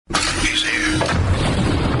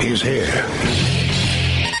is here.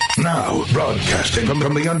 Now, broadcasting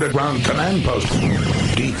from the underground command post,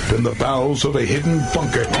 deep in the bowels of a hidden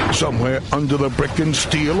bunker, somewhere under the brick and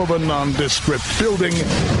steel of a nondescript building,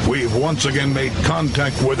 we've once again made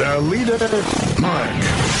contact with our leader, Mark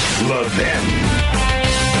Levin.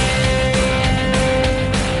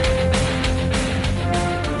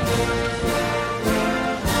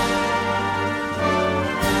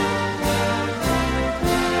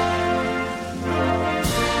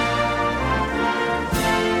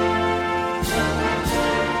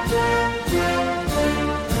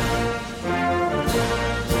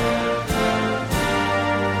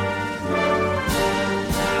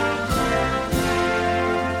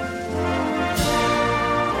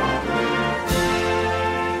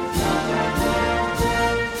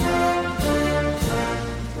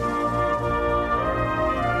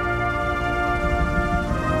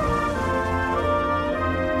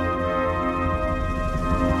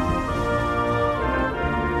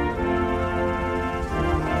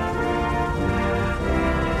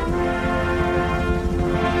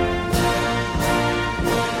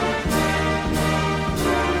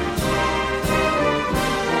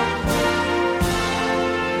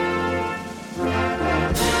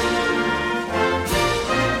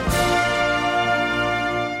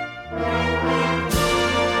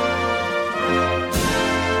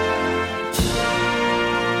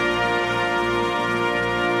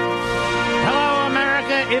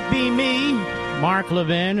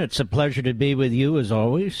 Levin, it's a pleasure to be with you as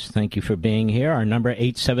always. Thank you for being here. Our number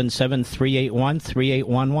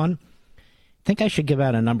 877-381-3811. Think I should give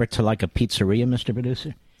out a number to like a pizzeria, Mr.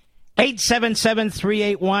 Producer?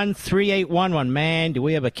 877-381-3811. Man, do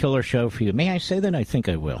we have a killer show for you. May I say that? I think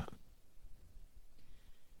I will.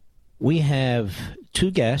 We have two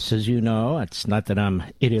guests, as you know. It's not that I'm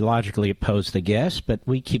ideologically opposed to guests, but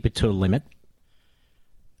we keep it to a limit.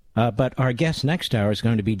 But our guest next hour is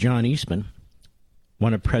going to be John Eastman,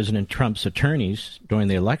 one of President Trump's attorneys during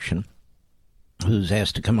the election, who's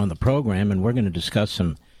asked to come on the program, and we're going to discuss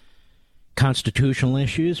some constitutional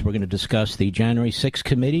issues. We're going to discuss the January 6th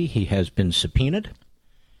committee. He has been subpoenaed,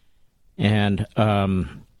 and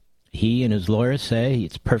he and his lawyers say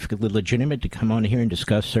it's perfectly legitimate to come on here and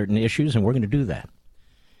discuss certain issues, and we're going to do that.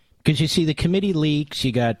 Because, you see, the committee leaks.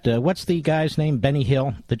 You got, what's the guy's name? Benny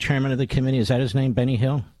Hill, the chairman of the committee. Is that his name, Benny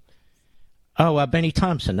Hill? Oh, Benny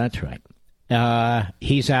Thompson, that's right.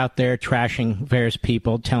 He's out there trashing various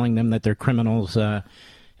people, telling them that they're criminals and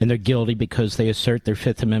they're guilty because they assert their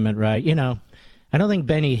Fifth Amendment right. You know, I don't think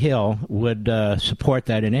Benny Hill would support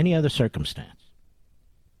that in any other circumstance.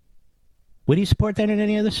 Would he support that in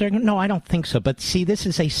any other circumstance? No, I don't think so. But see, this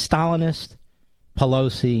is a Stalinist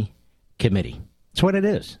Pelosi committee. That's what it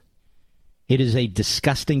is. It is a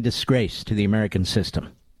disgusting disgrace to the American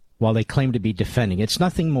system while they claim to be defending. It's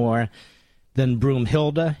nothing more than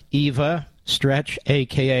Broomhilda, Eva Stretch,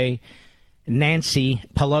 a.k.a. Nancy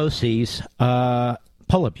Pelosi's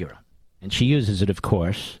Politburo. And she uses it, of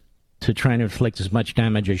course, to try and inflict as much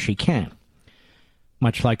damage as she can,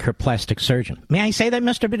 much like her plastic surgeon. May I say that,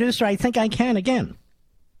 Mr. Producer? I think I can again.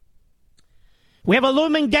 We have a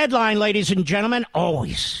looming deadline, ladies and gentlemen.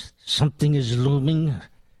 Always something is looming.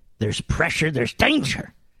 There's pressure. There's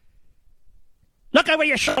danger. Look over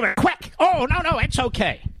your shoulder, quick. Oh, no, it's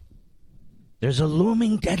okay. There's a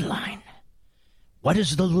looming deadline. What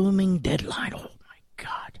is the looming deadline? Oh, my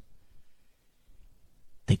God.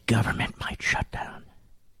 The government might shut down.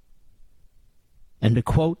 And to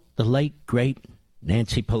quote the late, great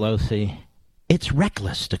Nancy Pelosi, it's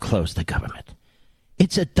reckless to close the government.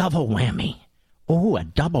 It's a double whammy. Oh, a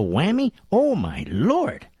double whammy? Oh, my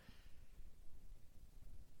Lord.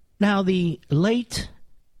 Now, the late,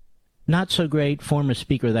 not-so-great former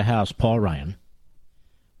Speaker of the House, Paul Ryan,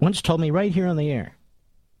 once told me right here on the air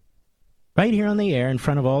in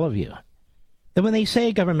front of all of you, that when they say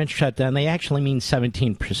a government shutdown, they actually mean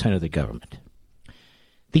 17% of the government.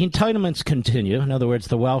 The entitlements continue. In other words,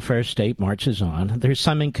 the welfare state marches on. There's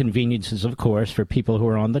some inconveniences, of course, for people who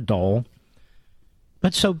are on the dole,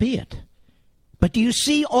 but so be it. But do you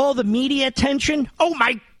see all the media attention? Oh,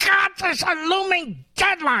 my God, there's a looming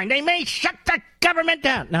deadline. They may shut the government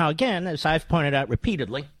down. Now, again, as I've pointed out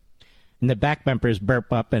repeatedly, and the backbenchers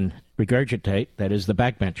burp up and regurgitate, that is, the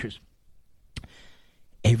backbenchers,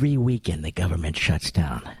 every weekend the government shuts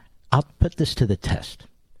down. I'll put this to the test.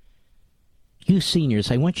 You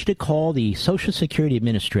seniors, I want you to call the Social Security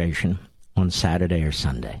Administration on Saturday or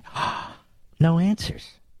Sunday. No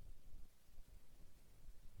answers.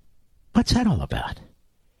 What's that all about?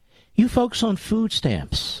 You folks on food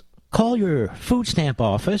stamps, call your food stamp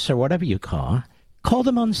office or whatever you call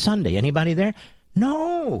them on Sunday. Anybody there?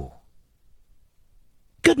 No.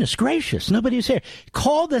 Goodness gracious, nobody's here.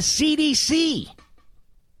 Call the CDC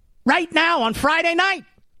right now on Friday night,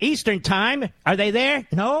 Eastern time. Are they there?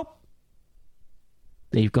 No.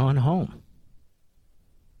 They've gone home.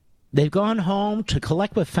 They've gone home to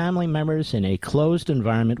collect with family members in a closed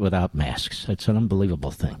environment without masks. It's an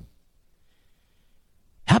unbelievable thing.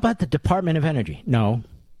 How about the Department of Energy? No,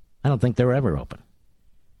 I don't think they're ever open.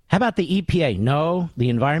 How about the EPA? No, the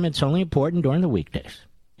environment's only important during the weekdays,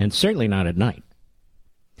 and certainly not at night.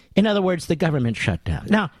 In other words, the government shut down.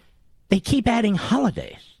 Now, they keep adding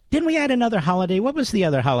holidays. Didn't we add another holiday? What was the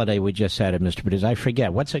other holiday we just added, Mr. Producer? I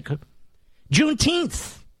forget. What's it called?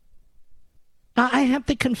 Juneteenth. I have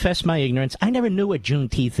to confess my ignorance. I never knew what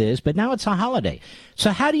Juneteenth is, but now it's a holiday.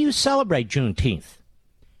 So how do you celebrate Juneteenth?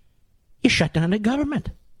 You shut down the government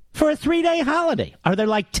for a 3-day holiday. Are there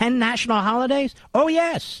like 10 national holidays? Oh,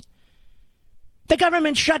 yes. The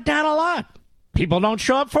government shut down a lot. People don't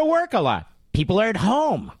show up for work a lot. People are at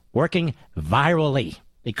home working virally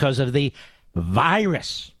because of the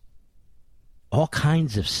virus. All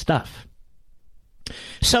kinds of stuff.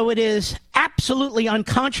 So it is absolutely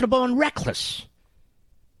unconscionable and reckless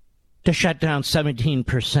to shut down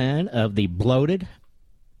 17% of the bloated,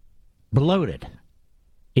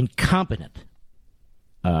 incompetent,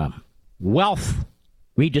 wealth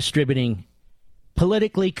redistributing,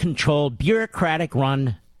 politically controlled,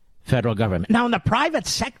 bureaucratic-run federal government. Now, in the private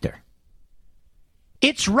sector,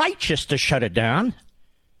 it's righteous to shut it down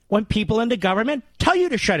when people in the government tell you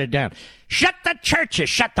to shut it down. Shut the churches,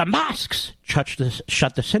 shut the mosques, shut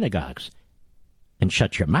the synagogues, and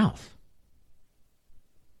shut your mouth.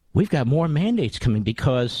 We've got more mandates coming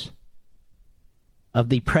because of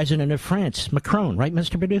the president of France, Macron, right,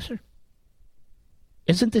 Mr. Producer?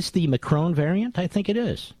 Isn't this the Macron variant? I think it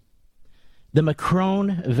is. The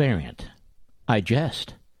Macron variant. I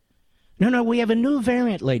jest. No, we have a new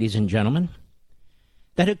variant, ladies and gentlemen,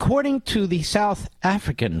 that according to the South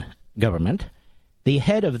African government, the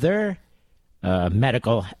head of their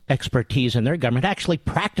medical expertise in their government actually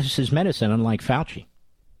practices medicine, unlike Fauci.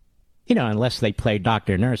 You know, unless they play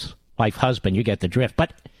doctor, nurse, wife, husband, you get the drift.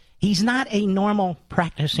 But he's not a normal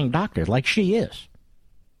practicing doctor like she is.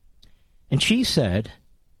 And she said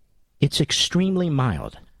it's extremely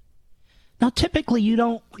mild. Now, typically you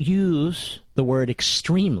don't use the word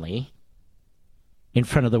extremely in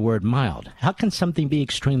front of the word mild. How can something be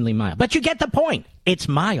extremely mild? But you get the point. It's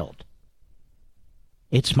mild.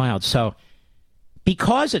 It's mild. So,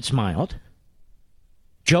 because it's mild,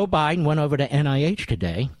 Joe Biden went over to NIH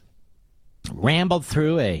today, rambled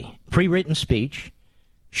through a pre-written speech,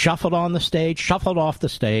 shuffled on the stage, shuffled off the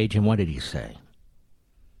stage, and what did he say?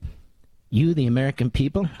 You, the American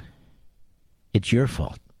people, it's your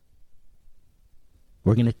fault.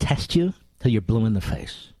 We're going to test you till you're blue in the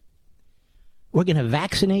face. We're going to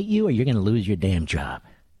vaccinate you or you're going to lose your damn job.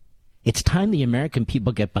 It's time the American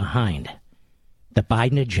people get behind the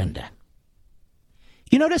Biden agenda.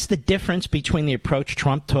 You notice the difference between the approach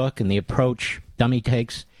Trump took and the approach Dummy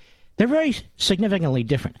takes? They're very significantly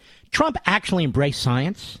different. Trump actually embraced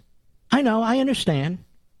science. I know, I understand.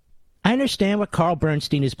 I understand what Carl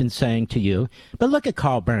Bernstein has been saying to you, but look at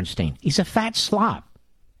Carl Bernstein. He's a fat slob.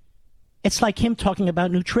 It's like him talking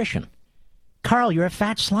about nutrition. Carl, you're a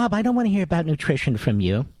fat slob. I don't want to hear about nutrition from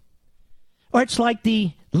you. Or it's like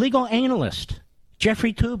the legal analyst,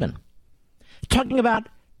 Jeffrey Toobin, talking about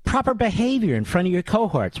proper behavior in front of your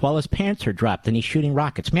cohorts while his pants are dropped and he's shooting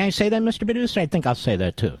rockets. May I say that, Mr. Producer? I think I'll say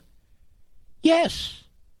that, too. Yes.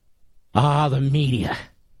 The media.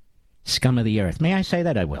 Scum of the earth. May I say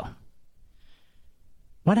that? I will.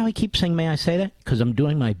 Why do I keep saying may I say that? Because I'm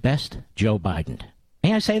doing my best Joe Biden.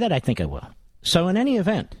 May I say that? I think I will. So in any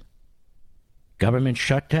event, government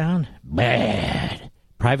shutdown, bad.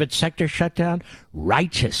 Private sector shutdown,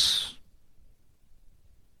 righteous.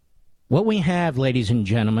 What we have, ladies and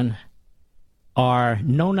gentlemen, are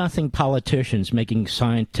know-nothing politicians making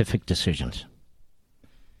scientific decisions.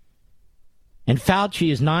 And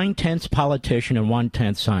Fauci is 9/10 politician and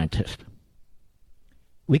 1/10 scientist.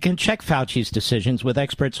 We can check Fauci's decisions with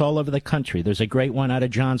experts all over the country. There's a great one out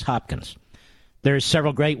of Johns Hopkins. There's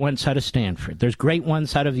several great ones out of Stanford. There's great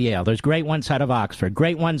ones out of Yale. There's great ones out of Oxford.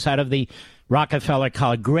 Great ones out of the Rockefeller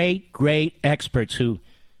College. Great experts who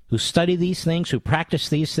study these things, who practice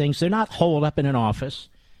these things. They're not holed up in an office,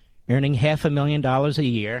 earning $500,000 a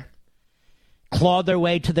year, clawed their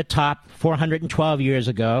way to the top 412 years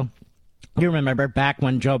ago. You remember back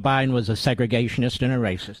when Joe Biden was a segregationist and a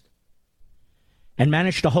racist and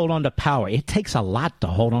managed to hold on to power. It takes a lot to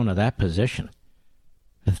hold on to that position.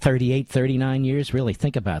 38, 39 years, really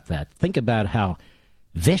think about that. Think about how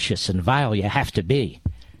vicious and vile you have to be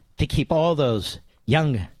to keep all those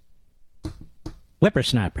young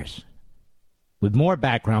whippersnappers with more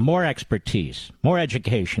background, more expertise, more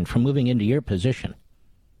education from moving into your position.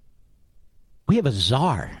 We have a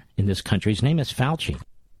czar in this country. His name is Fauci.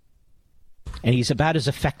 And he's about as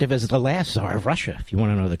effective as the last czar of Russia, if you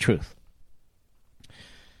want to know the truth.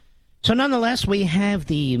 So nonetheless, we have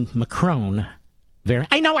the Macron variant.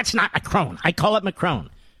 I know it's not Macron. I call it Macron.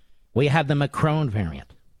 We have the Macron variant.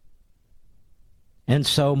 And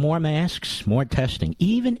so more masks, more testing,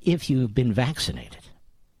 even if you've been vaccinated.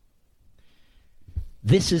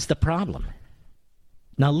 This is the problem.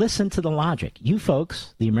 Now listen to the logic. You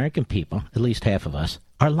folks, the American people, at least half of us,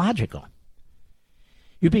 are logical.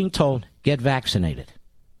 You're being told, get vaccinated.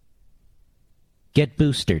 Get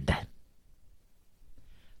boosted.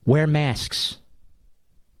 Wear masks.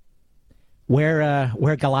 Wear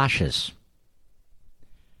galoshes.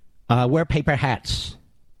 Wear paper hats.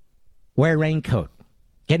 Wear a raincoat.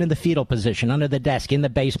 Get in the fetal position, under the desk, in the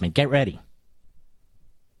basement. Get ready.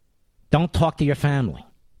 Don't talk to your family.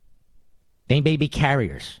 They may be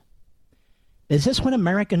carriers. Is this what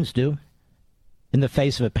Americans do in the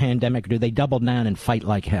face of a pandemic, or do they double down and fight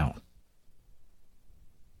like hell?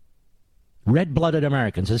 Red-blooded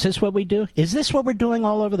Americans, is this what we do? Is this what we're doing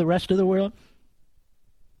all over the rest of the world?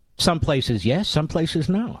 Some places yes, some places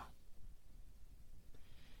no.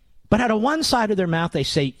 But out of one side of their mouth, they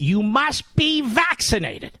say, you must be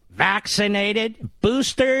vaccinated. Vaccinated,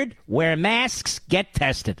 boosted, wear masks, get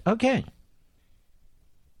tested. Okay.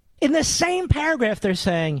 In the same paragraph, they're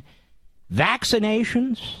saying,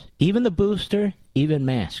 vaccinations, even the booster, even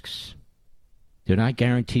masks, do not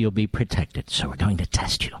guarantee you'll be protected. So we're going to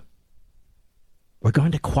test you. We're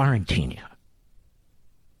going to quarantine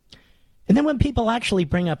you. And then when people actually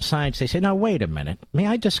bring up science, they say, now, wait a minute. May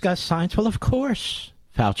I discuss science? Well, of course,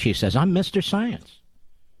 Fauci says, I'm Mr. Science.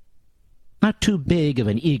 Not too big of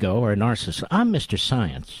an ego or a narcissist. I'm Mr.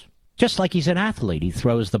 Science. Just like he's an athlete. He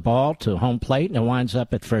throws the ball to home plate and it winds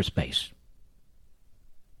up at first base.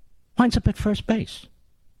 Winds up at first base.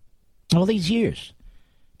 All these years.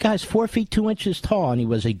 Guy's 4 feet 2 inches tall and he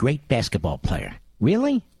was a great basketball player.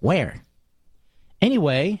 Really? Where?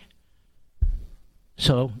 Anyway,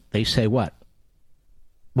 so they say what?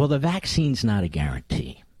 Well, the vaccine's not a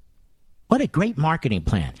guarantee. What a great marketing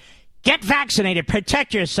plan. Get vaccinated,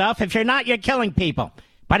 protect yourself. If you're not, you're killing people.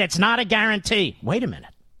 But it's not a guarantee. Wait a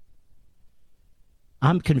minute.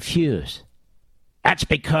 I'm confused. That's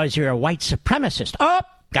because you're a white supremacist. Oh,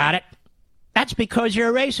 got it. That's because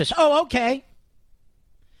you're a racist. Oh, okay.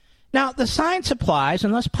 Now, the science applies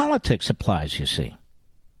unless politics applies, you see.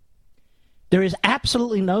 There is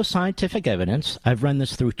absolutely no scientific evidence. I've run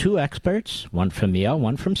this through 2 experts, one from Yale,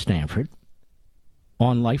 one from Stanford,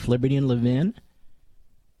 on Life, Liberty, and Levin,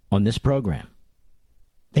 on this program.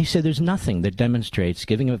 They say there's nothing that demonstrates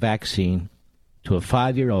giving a vaccine to a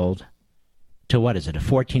 5-year-old, to what is it, a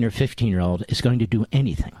 14 or 15-year-old, is going to do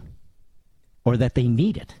anything, or that they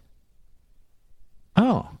need it.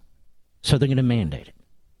 Oh, so they're going to mandate it.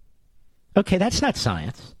 Okay, that's not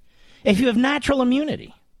science. If you have natural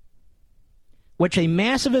immunity, which a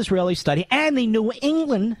massive Israeli study and the New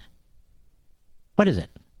England, what is it,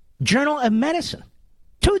 Journal of Medicine,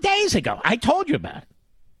 2 days ago, I told you about it,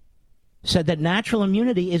 said that natural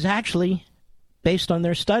immunity is actually, based on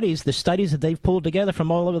their studies, the studies that they've pulled together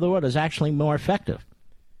from all over the world, is actually more effective.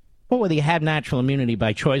 Well, whether you have natural immunity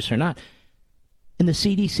by choice or not, and the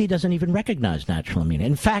CDC doesn't even recognize natural immunity.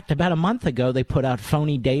 In fact, about a month ago, they put out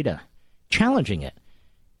phony data challenging it.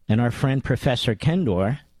 And our friend Professor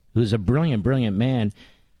Kendor, who's a brilliant, brilliant man,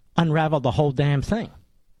 unraveled the whole damn thing.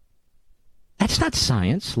 That's not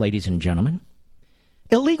science, ladies and gentlemen.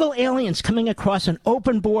 Illegal aliens coming across an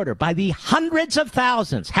open border by the hundreds of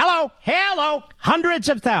thousands. Hello, hundreds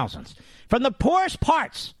of thousands. From the poorest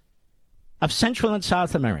parts of Central and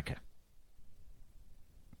South America.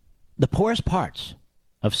 The poorest parts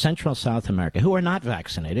of Central and South America, who are not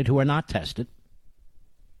vaccinated, who are not tested.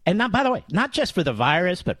 And not, by the way, not just for the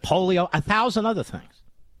virus, but polio, 1,000 other things.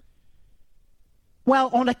 Well,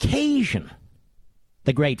 on occasion,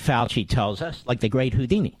 the great Fauci tells us, like the great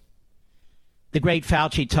Houdini, the great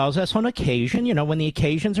Fauci tells us on occasion, when the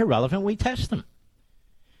occasions are relevant, we test them.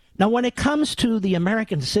 Now, when it comes to the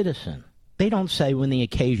American citizen, they don't say when the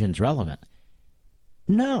occasion's relevant.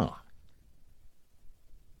 No.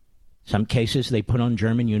 Some cases they put on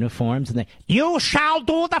German uniforms and you shall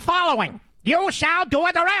do the following. You shall do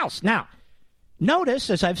it or else. Now, notice,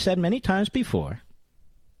 as I've said many times before,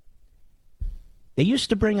 they used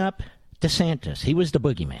to bring up DeSantis. He was the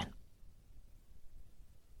boogeyman.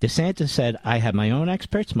 DeSantis said, I have my own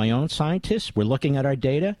experts, my own scientists. We're looking at our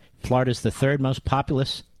data. Florida's the 3rd most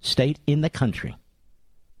populous state in the country.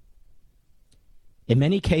 In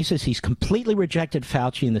many cases, he's completely rejected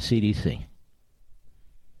Fauci and the CDC.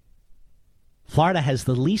 Florida has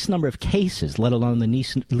the least number of cases, let alone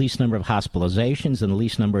the least number of hospitalizations and the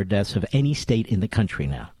least number of deaths of any state in the country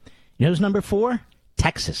now. You know who's number 4?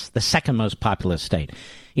 Texas, the second most populous state.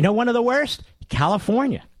 You know one of the worst?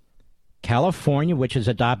 California. California, which has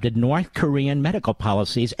adopted North Korean medical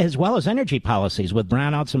policies as well as energy policies with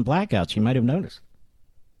brownouts and blackouts, you might have noticed.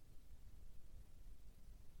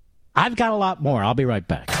 I've got a lot more. I'll be right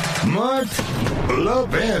back. Mark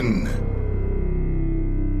Levin.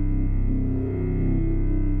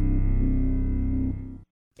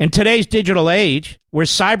 In today's digital age, where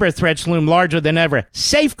cyber threats loom larger than ever,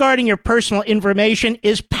 safeguarding your personal information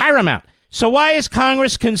is paramount. So why is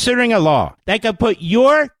Congress considering a law that could put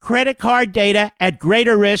your credit card data at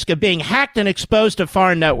greater risk of being hacked and exposed to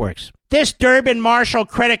foreign networks? This Durbin-Marshall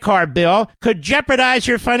credit card bill could jeopardize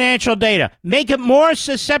your financial data, make it more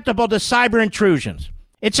susceptible to cyber intrusions.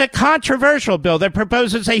 It's a controversial bill that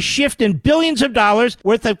proposes a shift in billions of dollars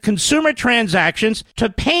worth of consumer transactions to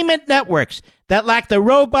payment networks that lack the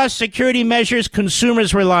robust security measures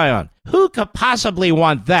consumers rely on. Who could possibly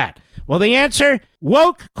want that? Well, the answer?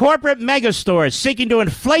 Woke corporate megastores seeking to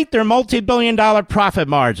inflate their multi-billion-dollar profit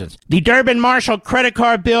margins. The Durbin-Marshall credit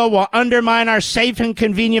card bill will undermine our safe and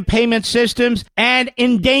convenient payment systems and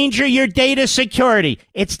endanger your data security.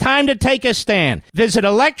 It's time to take a stand. Visit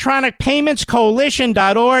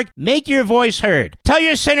electronicpaymentscoalition.org. Make your voice heard. Tell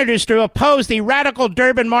your senators to oppose the radical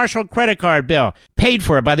Durbin-Marshall credit card bill, paid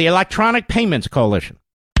for by the Electronic Payments Coalition.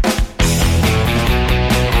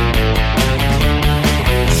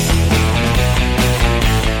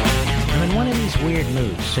 Weird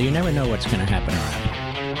moods, so you never know what's going to happen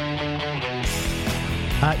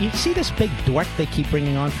around. You see this big dork they keep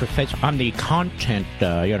bringing on for Facebook? I'm the content,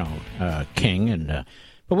 king,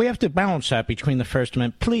 but we have to balance that between the First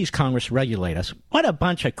Amendment. Please, Congress, regulate us. What a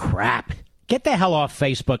bunch of crap. Get the hell off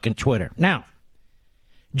Facebook and Twitter. Now,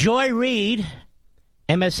 Joy Reid,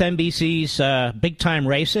 MSNBC's big-time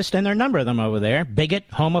racist, and there are a number of them over there, bigot,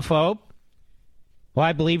 homophobe, who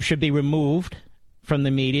I believe should be removed from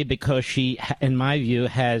the media because she, in my view,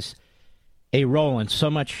 has a role in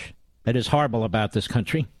so much that is horrible about this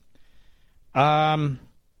country. Dr.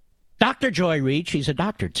 Joy Reid, she's a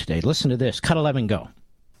doctor today. Listen to this. Cut 11, go.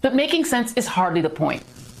 But making sense is hardly the point.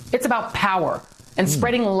 It's about power and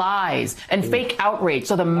spreading lies and fake outrage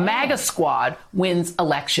so the MAGA squad wins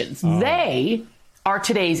elections. They are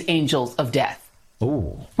today's angels of death.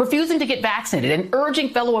 Ooh. Refusing to get vaccinated and urging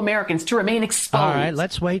fellow Americans to remain exposed. All right,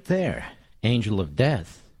 let's wait there. Angel of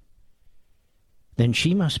death, then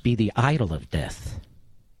she must be the idol of death.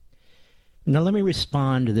 Now let me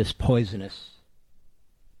respond to this poisonous,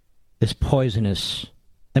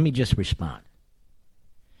 let me just respond.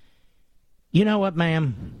 You know what,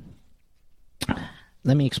 ma'am?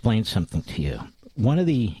 Let me explain something to you. One of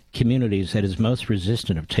the communities that is most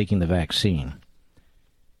resistant of taking the vaccine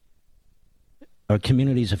are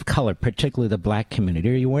communities of color, particularly the black community.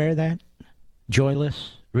 Are you aware of that?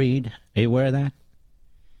 Joyless? Reid, are you aware of that?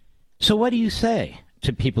 So what do you say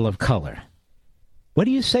to people of color? What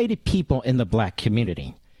do you say to people in the black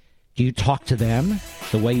community? Do you talk to them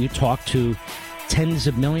the way you talk to tens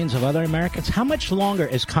of millions of other Americans? How much longer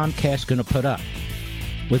is Comcast going to put up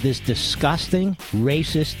with this disgusting,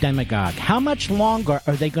 racist demagogue? How much longer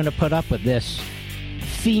are they going to put up with this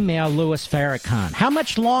female Louis Farrakhan? How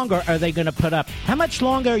much longer are they going to put up? How much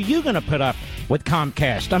longer are you going to put up with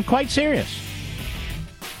Comcast? I'm quite serious.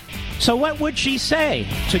 So what would she say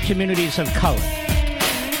to communities of color?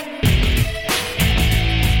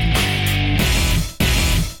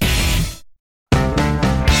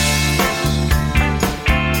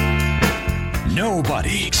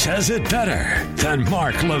 Nobody says it better than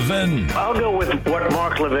Mark Levin. I'll go with what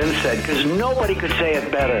Mark Levin said, because nobody could say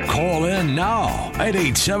it better. Call in now at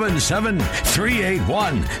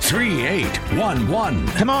 877-381-3811.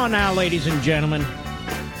 Come on now, ladies and gentlemen.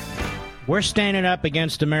 We're standing up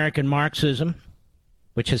against American Marxism,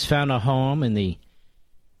 which has found a home in the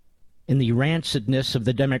rancidness of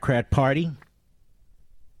the Democrat Party,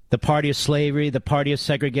 the party of slavery, the party of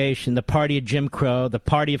segregation, the party of Jim Crow, the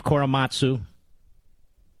party of Korematsu.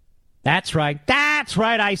 That's right,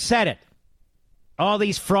 I said it. All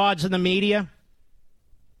these frauds in the media,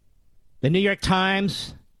 the New York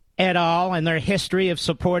Times et al., and their history of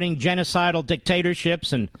supporting genocidal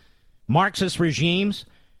dictatorships and Marxist regimes.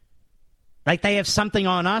 Like they have something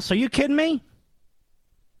on us. Are you kidding me?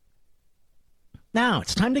 Now,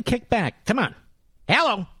 it's time to kick back. Come on.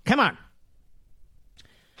 Hello. Come on.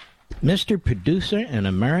 Mr. Producer in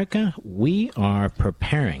America, we are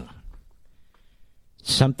preparing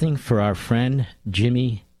something for our friend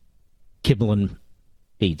Jimmy Kimmel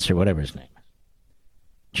Eats or whatever his name is.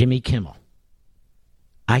 Jimmy Kimmel.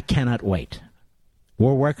 I cannot wait.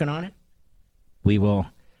 We're working on it. We'll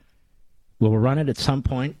run it at some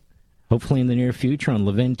point, hopefully in the near future on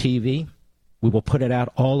Levin TV. We will put it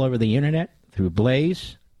out all over the internet, through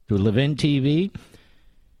Blaze, through Levin TV.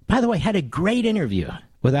 By the way, had a great interview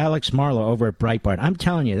with Alex Marlow over at Breitbart. I'm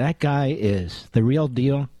telling you, that guy is the real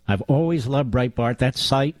deal. I've always loved Breitbart. That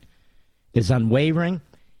site is unwavering.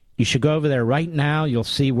 You should go over there right now. You'll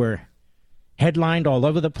see we're headlined all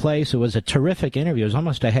over the place. It was a terrific interview. It was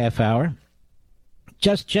almost a half hour.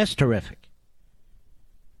 Just terrific.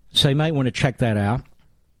 So you might want to check that out.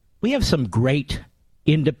 We have some great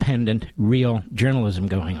independent, real journalism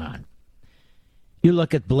going on. You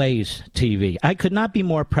look at Blaze TV. I could not be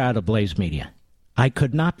more proud of Blaze Media. I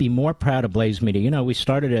could not be more proud of Blaze Media. You know, we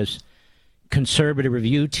started as Conservative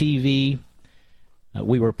Review TV.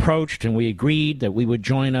 We were approached and we agreed that we would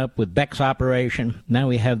join up with Beck's operation. Now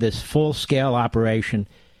we have this full-scale operation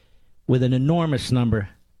with an enormous number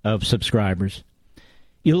of subscribers.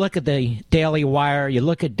 You look at the Daily Wire, you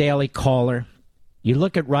look at Daily Caller, you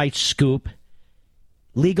look at Right Scoop,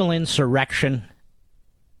 Legal Insurrection.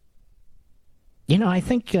 You know, I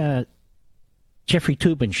think Jeffrey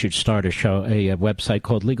Toobin should start a website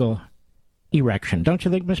called Legal Erection. Don't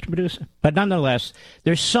you think, Mr. Producer? But nonetheless,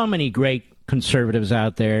 there's so many great conservatives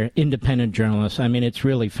out there, independent journalists. I mean, it's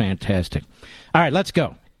really fantastic. All right, let's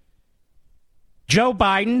go. Joe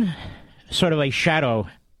Biden, sort of a shadow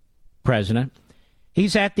president.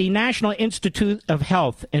 He's at the National Institute of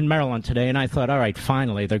Health in Maryland today, and I thought, all right,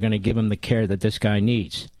 finally, they're going to give him the care that this guy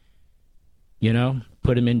needs. You know,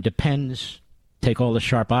 put him in Depends, take all the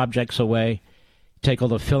sharp objects away, take all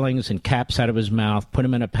the fillings and caps out of his mouth, put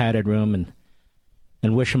him in a padded room,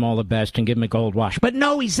 and wish him all the best and give him a gold wash. But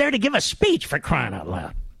no, he's there to give a speech, for crying out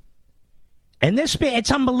loud. And this speech,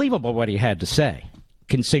 it's unbelievable what he had to say,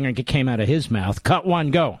 considering it came out of his mouth. Cut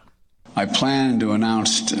one, go. I plan to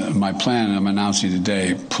announce, my plan I'm announcing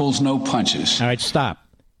today pulls no punches. All right, stop.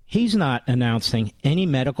 He's not announcing any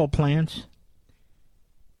medical plans,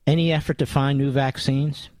 any effort to find new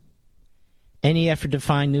vaccines, any effort to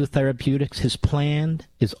find new therapeutics. His plan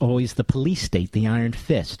is always the police state, the iron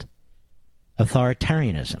fist.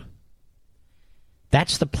 Authoritarianism.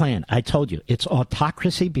 That's the plan. I told you, it's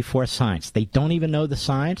autocracy before science. They don't even know the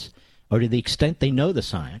science, or to the extent they know the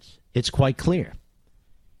science, it's quite clear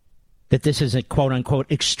that this is a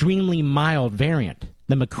quote-unquote extremely mild variant,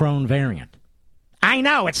 the Macron variant. I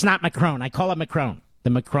know it's not Macron. I call it Macron, the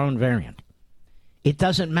Macron variant. It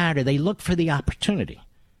doesn't matter. They look for the opportunity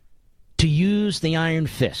to use the iron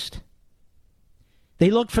fist. They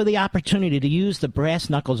look for the opportunity to use the brass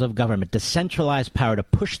knuckles of government, to centralize power, to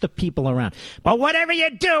push the people around. But whatever you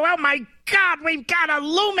do, oh my God, we've got a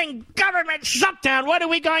looming government shutdown. What are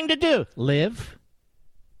we going to do? Live,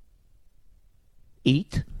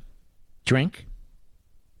 eat, drink,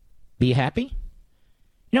 be happy?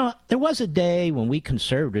 You know, there was a day when we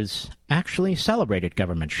conservatives actually celebrated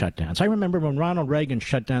government shutdowns. I remember when Ronald Reagan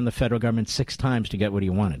shut down the federal government 6 times to get what he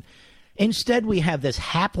wanted. Instead, we have this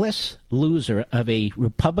hapless loser of a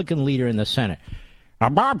Republican leader in the Senate.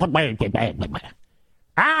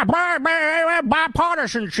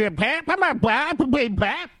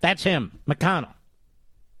 Bipartisanship. That's him, McConnell.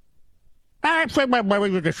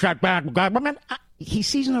 To shut down the government. He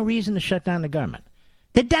sees no reason to shut down the government.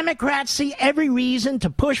 The Democrats see every reason to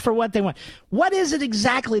push for what they want. What is it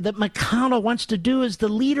exactly that McConnell wants to do as the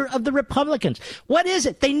leader of the Republicans? What is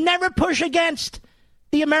it? They never push against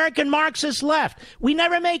the American Marxist left. We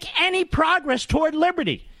never make any progress toward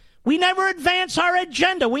liberty. We never advance our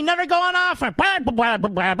agenda. We never go on offense.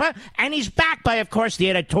 And he's backed by, of course, the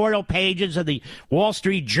editorial pages of the Wall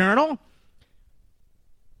Street Journal.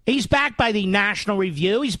 He's backed by the National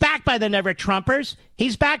Review. He's backed by the Never Trumpers.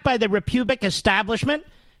 He's backed by the Republic establishment.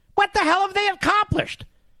 What the hell have they accomplished?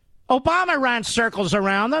 Obama ran circles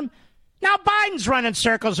around them. Now Biden's running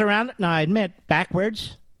circles around them. Now, I admit,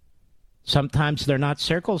 backwards. Sometimes they're not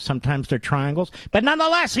circles. Sometimes they're triangles. But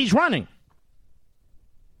nonetheless, he's running.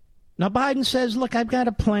 Now, Biden says, look, I've got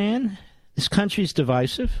a plan. This country's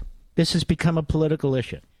divisive. This has become a political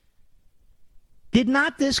issue. Did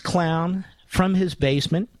not this clown from his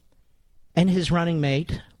basement and his running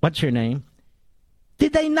mate, what's her name,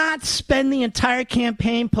 did they not spend the entire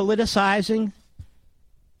campaign politicizing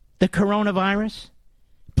the coronavirus?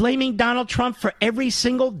 Blaming Donald Trump for every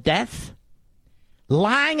single death?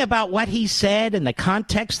 Lying about what he said and the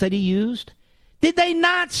context that he used? Did they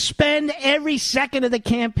not spend every second of the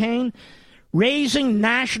campaign raising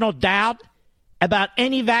national doubt about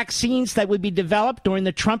any vaccines that would be developed during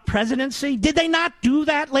the Trump presidency? Did they not do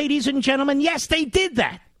that, ladies and gentlemen? Yes, they did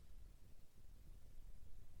that.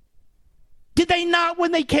 Did they not,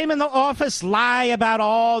 when they came in the office, lie about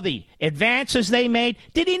all the advances they made?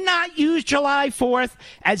 Did he not use July 4th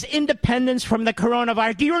as independence from the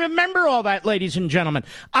coronavirus? Do you remember all that, ladies and gentlemen?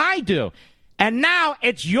 I do. And now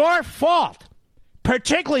it's your fault,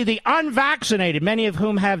 particularly the unvaccinated, many of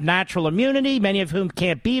whom have natural immunity, many of whom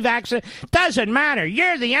can't be vaccinated. Doesn't matter.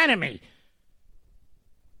 You're the enemy.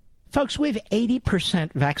 Folks, we have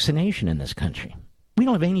 80% vaccination in this country. We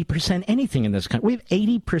don't have 80% anything in this country. We have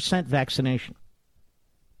 80% vaccination.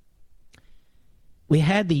 We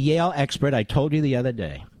had the Yale expert I told you the other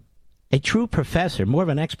day, a true professor, more of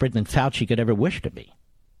an expert than Fauci could ever wish to be.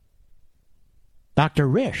 Dr.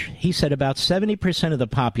 Risch, he said about 70% of the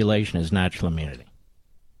population has natural immunity.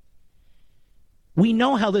 We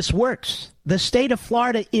know how this works. The state of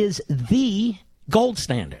Florida is the gold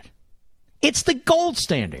standard. It's the gold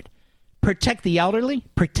standard. Protect the elderly,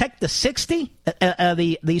 protect the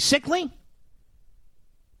the sickly.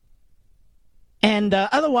 And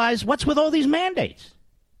otherwise, what's with all these mandates?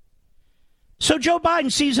 So Joe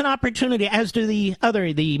Biden sees an opportunity, as do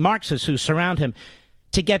the Marxists who surround him,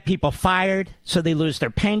 to get people fired so they lose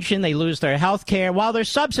their pension, they lose their health care, while they're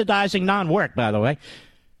subsidizing non-work, by the way,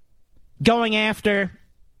 going after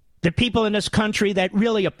the people in this country that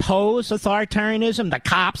really oppose authoritarianism, the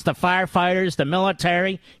cops, the firefighters, the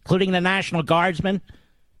military, including the National Guardsmen.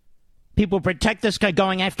 People protect this guy,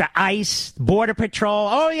 going after ICE, Border Patrol.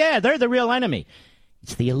 Oh, yeah, they're the real enemy.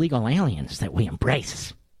 It's the illegal aliens that we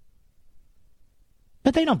embrace.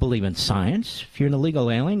 But they don't believe in science. If you're an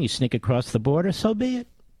illegal alien, you sneak across the border, so be it.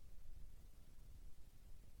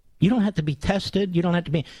 You don't have to be tested. You don't have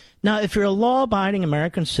to be... Now, if you're a law-abiding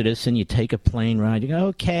American citizen, you take a plane ride. You go,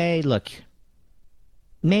 okay, look,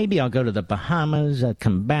 maybe I'll go to the Bahamas. I'll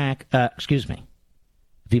come back. Excuse me.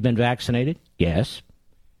 Have you been vaccinated? Yes.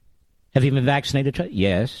 Have you been vaccinated?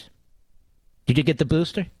 Yes. Did you get the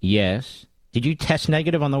booster? Yes. Did you test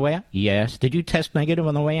negative on the way out? Yes. Did you test negative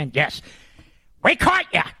on the way in? Yes. We caught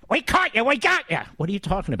you. We caught you. We got you. What are you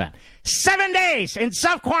talking about? 7 days in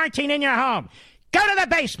self-quarantine in your home. Go to the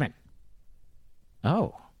basement.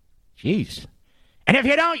 Oh, jeez. And if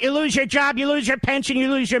you don't, you lose your job, you lose your pension, you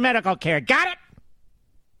lose your medical care. Got it?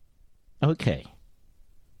 Okay.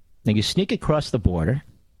 Now you sneak across the border.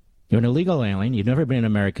 You're an illegal alien. You've never been an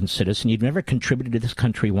American citizen. You've never contributed to this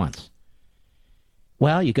country once.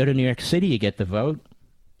 Well, you go to New York City, you get the vote,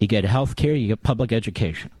 you get health care, you get public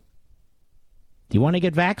education. Do you want to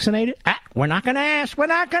get vaccinated? We're not going to ask. We're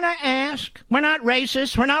not going to ask. We're not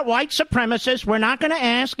racist. We're not white supremacists. We're not going to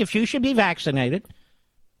ask if you should be vaccinated.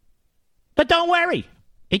 But don't worry,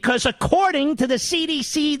 because according to the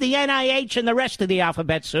CDC, the NIH, and the rest of the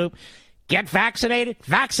alphabet soup, get vaccinated,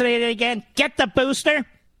 vaccinated again, get the booster,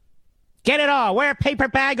 get it all. Wear a paper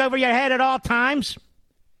bag over your head at all times.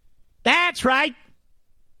 That's right.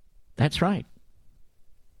 That's right.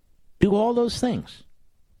 Do all those things.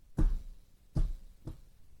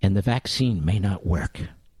 And the vaccine may not work.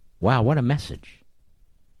 Wow, what a message.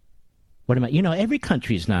 Every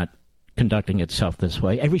country's not conducting itself this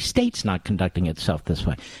way. Every state's not conducting itself this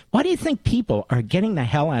way. Why do you think people are getting the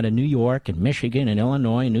hell out of New York and Michigan and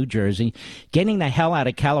Illinois and New Jersey, getting the hell out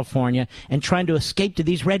of California and trying to escape to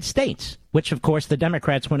these red states, which, of course, the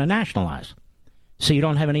Democrats want to nationalize? So you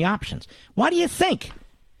don't have any options. Why do you think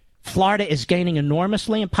Florida is gaining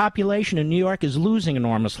enormously in population and New York is losing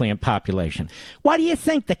enormously in population? Why do you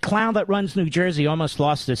think the clown that runs New Jersey almost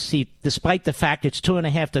lost his seat, despite the fact it's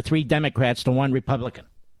 2.5 to 3 Democrats to 1 Republican?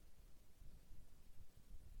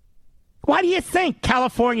 Why do you think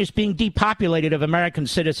California is being depopulated of American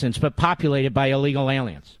citizens but populated by illegal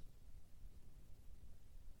aliens?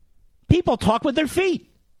 People talk with their feet.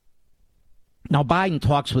 Now, Biden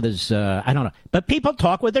talks with his, I don't know, but people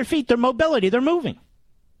talk with their feet. Their mobility, they're moving.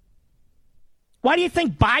 Why do you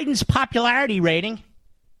think Biden's popularity rating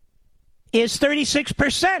is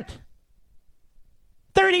 36%?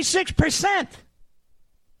 36%.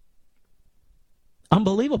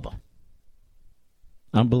 Unbelievable.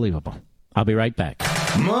 Unbelievable. I'll be right back.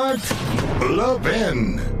 Mark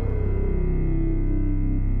Levin.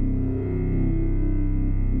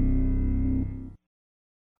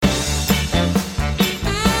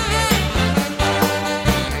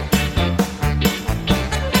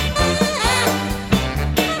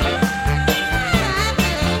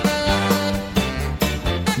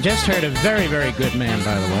 Just heard a very, very good man,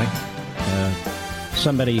 by the way.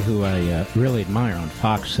 Somebody who I really admire on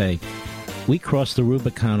Fox say, we crossed the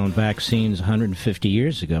Rubicon on vaccines 150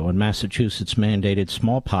 years ago when Massachusetts mandated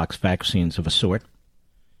smallpox vaccines of a sort.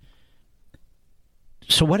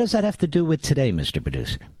 So what does that have to do with today, Mr.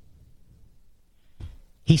 Producer?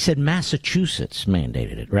 He said Massachusetts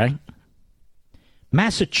mandated it, right?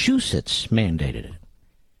 Massachusetts mandated it,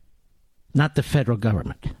 not the federal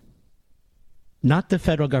government. Not the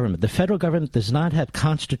federal government. The federal government does not have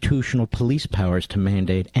constitutional police powers to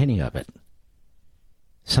mandate any of it.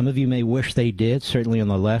 Some of you may wish they did. Certainly on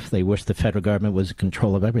the left, they wish the federal government was in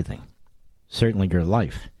control of everything. Certainly your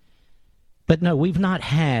life. But no, we've not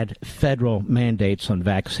had federal mandates on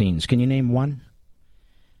vaccines. Can you name one?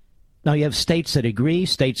 Now, you have states that agree,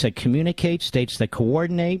 states that communicate, states that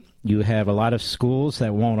coordinate. You have a lot of schools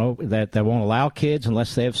that won't allow kids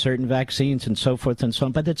unless they have certain vaccines and so forth and so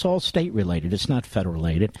on. But it's all state-related. It's not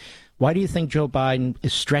federal-related. Why do you think Joe Biden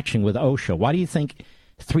is stretching with OSHA? Why do you think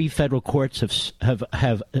 3 federal courts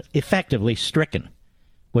have effectively stricken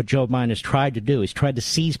what Joe Biden has tried to do? He's tried to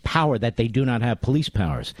seize power that they do not have police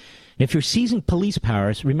powers. And if you're seizing police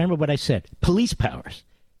powers, remember what I said, police powers.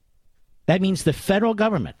 That means the federal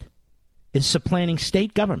government is supplanting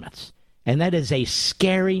state governments. And that is a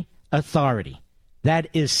scary authority. That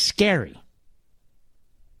is scary.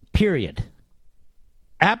 Period.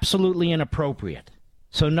 Absolutely inappropriate.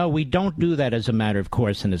 So no, we don't do that as a matter of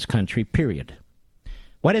course in this country, period.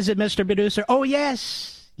 What is it, Mr. Producer? Oh,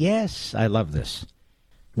 yes. Yes, I love this.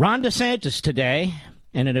 Ron DeSantis today,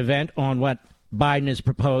 in an event on what Biden is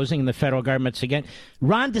proposing and the federal government's against.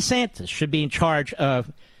 Ron DeSantis should be in charge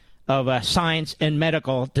of science and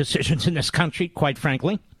medical decisions in this country, quite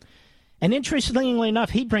frankly. And interestingly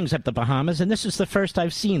enough, he brings up the Bahamas, and this is the first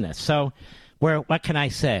I've seen this. So, what can I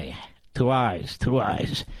say? Two eyes.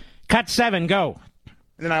 Cut 7, go.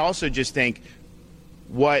 And then I also just think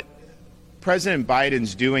what President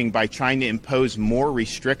Biden's doing by trying to impose more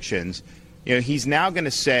restrictions, he's now going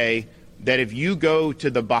to say that if you go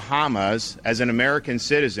to the Bahamas as an American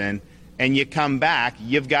citizen and you come back,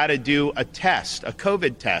 you've got to do a test, a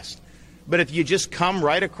COVID test. But if you just come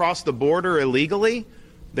right across the border illegally,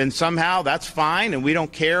 then somehow that's fine and we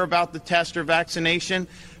don't care about the test or vaccination.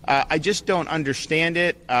 I just don't understand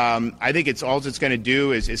it. I think it's going to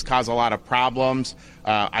do is cause a lot of problems.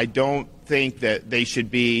 I don't think that they should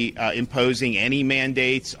be imposing any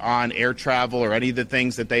mandates on air travel or any of the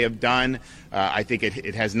things that they have done. I think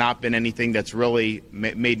it has not been anything that's really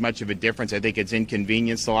made much of a difference. I think it's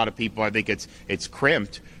inconvenienced a lot of people. I think it's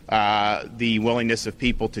crimped the willingness of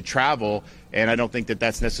people to travel, and I don't think that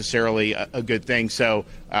that's necessarily a good thing. So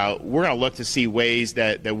we're going to look to see ways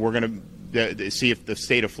that we're going to see if the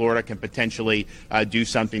state of Florida can potentially do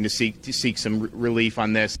something to seek some relief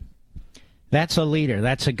on this. That's a leader.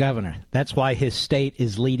 That's a governor. That's why his state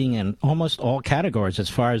is leading in almost all categories, as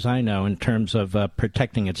far as I know, in terms of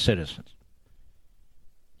protecting its citizens.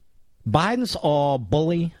 Biden's all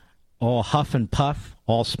bully, all huff and puff,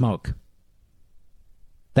 all smoke.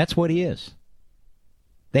 That's what he is.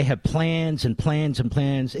 They have plans and plans and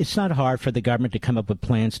plans. It's not hard for the government to come up with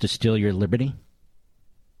plans to steal your liberty.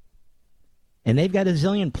 And they've got a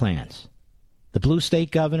zillion plans. The blue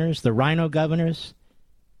state governors, the rhino governors,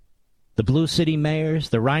 the blue city mayors,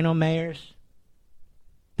 the rhino mayors,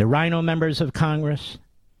 the rhino members of Congress,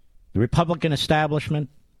 the Republican establishment.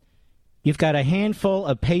 You've got a handful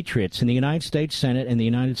of patriots in the United States Senate and the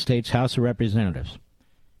United States House of Representatives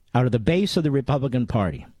out of the base of the Republican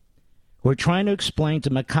Party who are trying to explain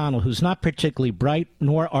to McConnell, who's not particularly bright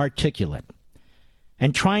nor articulate,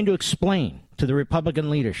 and trying to explain to the Republican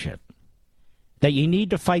leadership that you need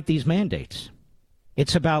to fight these mandates.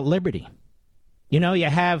 It's about liberty. You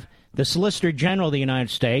have the Solicitor General of the United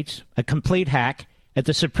States, a complete hack, at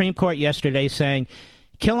the Supreme Court yesterday saying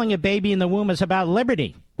killing a baby in the womb is about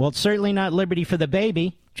liberty. Well, it's certainly not liberty for the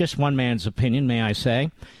baby. Just one man's opinion, may I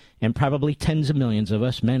say. And probably tens of millions of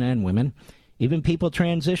us, men and women, even people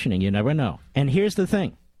transitioning, you never know. And here's the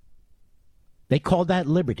thing. They called that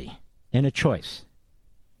liberty and a choice.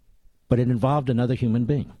 But it involved another human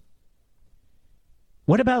being.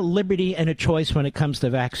 What about liberty and a choice when it comes to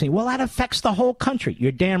vaccine? Well, that affects the whole country.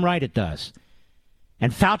 You're damn right it does.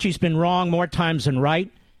 And Fauci's been wrong more times than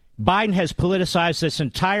right. Biden has politicized this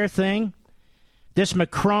entire thing. This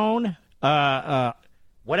Macron,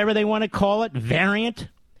 whatever they want to call it, variant,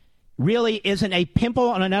 really isn't a pimple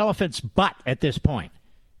on an elephant's butt at this point.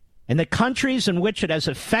 And the countries in which it has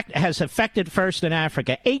affected first in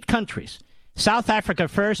Africa, 8 countries. South Africa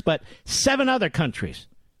first, but 7 other countries.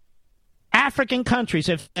 African countries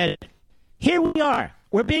have said, here we are.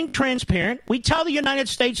 We're being transparent. We tell the United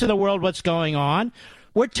States of the world what's going on.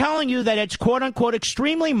 We're telling you that it's, quote unquote,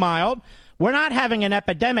 extremely mild. We're not having an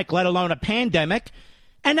epidemic, let alone a pandemic.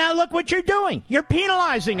 And now look what you're doing. You're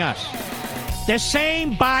penalizing us. The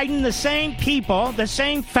same Biden, the same people, the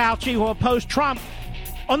same Fauci who opposed Trump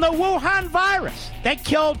on the Wuhan virus that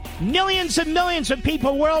killed millions and millions of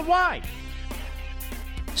people worldwide.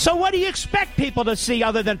 So what do you expect people to see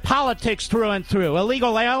other than politics through and through?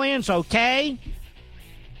 Illegal aliens, okay?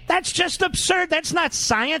 That's just absurd. That's not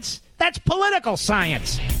science. That's political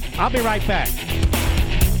science. I'll be right back.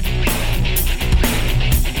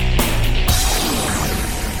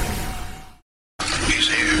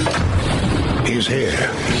 He's here.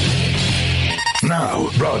 Now,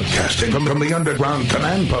 broadcasting from the underground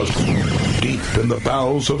command post, deep in the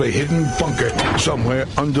bowels of a hidden bunker, somewhere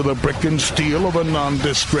under the brick and steel of a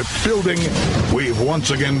nondescript building, we've once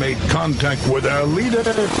again made contact with our leader,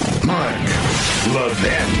 Mark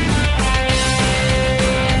Levin.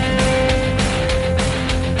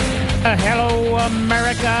 Hello,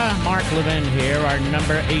 America. Mark Levin here. Our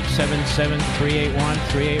number,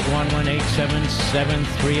 877-381-3811,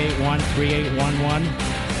 877-381-3811.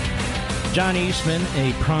 John Eastman,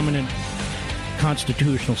 a prominent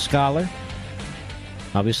constitutional scholar,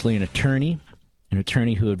 obviously an attorney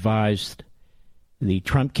who advised the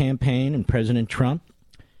Trump campaign and President Trump,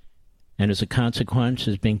 and as a consequence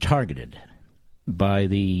is being targeted by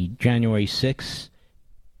the January 6th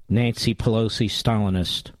Nancy Pelosi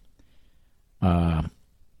Stalinist,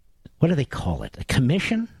 what do they call it? A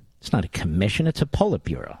commission? It's not a commission, it's a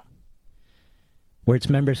Politburo, where its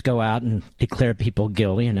members go out and declare people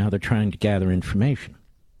guilty, and now they're trying to gather information.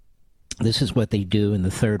 This is what they do in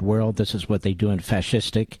the third world. This is what they do in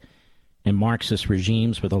fascistic and Marxist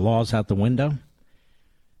regimes where the law's out the window.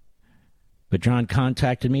 But John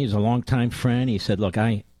contacted me. He's a longtime friend. He said, look,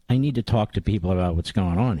 I need to talk to people about what's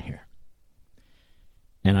going on here.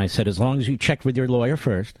 And I said, as long as you check with your lawyer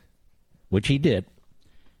first, which he did,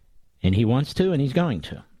 and he wants to and he's going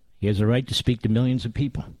to. He has a right to speak to millions of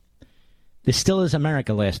people. This still is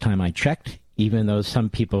America last time I checked, even though some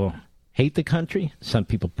people hate the country, some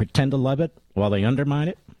people pretend to love it while they undermine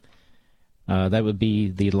it. That would be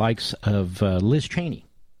the likes of Liz Cheney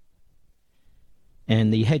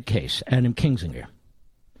and the head case, Adam Kinzinger.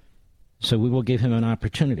 So we will give him an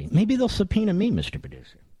opportunity. Maybe they'll subpoena me, Mr.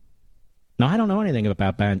 Producer. Now, I don't know anything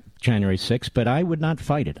about January 6th, but I would not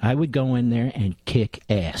fight it. I would go in there and kick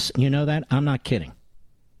ass. You know that? I'm not kidding.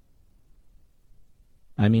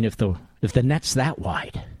 I mean, if the net's that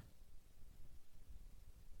wide,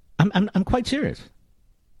 I'm quite serious.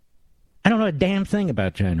 I don't know a damn thing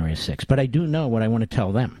about January 6th, but I do know what I want to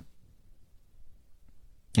tell them.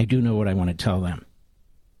 I do know what I want to tell them.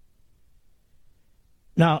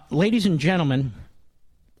 Now, ladies and gentlemen,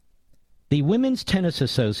 the Women's Tennis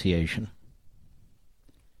Association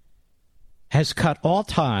has cut all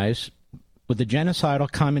ties with the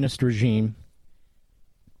genocidal communist regime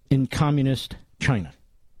in communist China.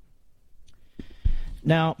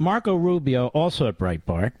 Now, Marco Rubio, also at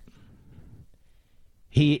Breitbart,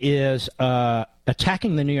 he is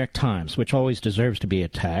attacking the New York Times, which always deserves to be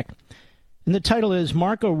attacked. And the title is,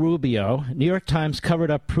 Marco Rubio, New York Times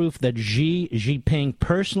covered up proof that Xi Jinping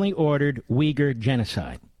personally ordered Uyghur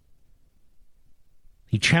genocide.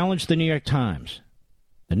 He challenged the New York Times,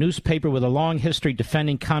 the newspaper with a long history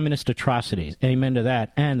defending communist atrocities, amen to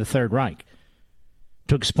that, and the Third Reich,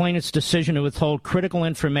 to explain its decision to withhold critical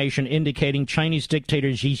information indicating Chinese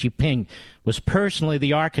dictator Xi Jinping was personally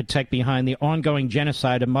the architect behind the ongoing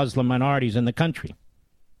genocide of Muslim minorities in the country.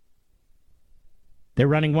 They're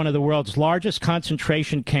running one of the world's largest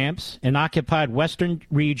concentration camps in occupied western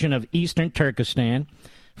region of eastern Turkestan,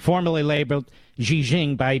 formerly labeled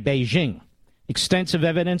Xinjiang by Beijing. Extensive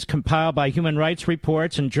evidence compiled by human rights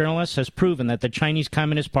reports and journalists has proven that the Chinese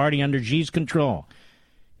Communist Party under Xi's control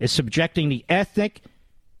is subjecting the ethnic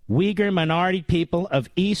Uyghur minority people of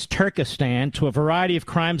East Turkestan to a variety of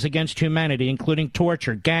crimes against humanity, including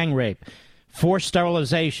torture, gang rape, forced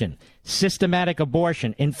sterilization, systematic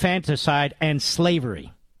abortion, infanticide, and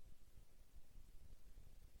slavery.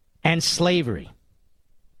 And slavery.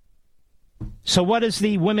 So what does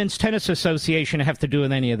the Women's Tennis Association have to do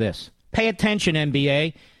with any of this? Pay attention,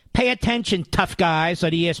 NBA. Pay attention, tough guys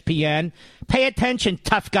at ESPN. Pay attention,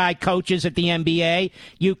 tough guy coaches at the NBA.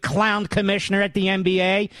 You clown commissioner at the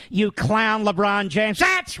NBA. You clown LeBron James.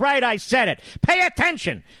 That's right, I said it. Pay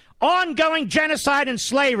attention. Ongoing genocide and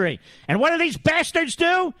slavery. And what do these bastards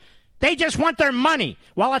do? They just want their money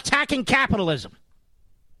while attacking capitalism.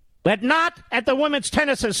 But not at the Women's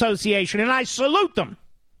Tennis Association, and I salute them.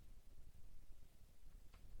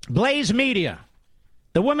 Blaze Media.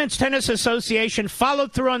 The Women's Tennis Association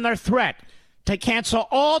followed through on their threat to cancel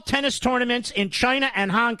all tennis tournaments in China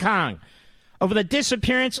and Hong Kong over the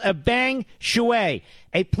disappearance of Bang Shui,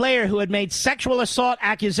 a player who had made sexual assault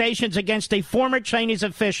accusations against a former Chinese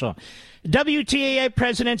official. WTA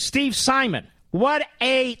President Steve Simon, what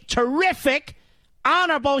a terrific,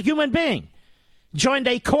 honorable human being, joined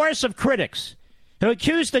a chorus of critics who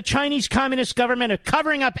accused the Chinese Communist government of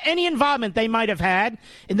covering up any involvement they might have had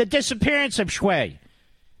in the disappearance of Shui.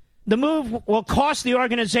 The move will cost the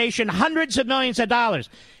organization hundreds of millions of dollars.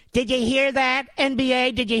 Did you hear that,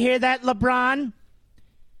 NBA? Did you hear that, LeBron?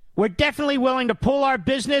 We're definitely willing to pull our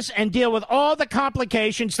business and deal with all the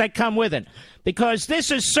complications that come with it, because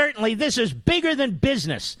this is bigger than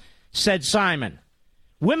business, said Simon.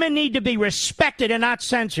 Women need to be respected and not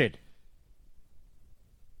censored.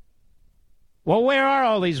 Well, where are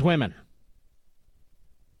all these women?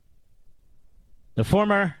 The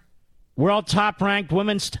former world top-ranked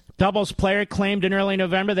women's doubles player claimed in early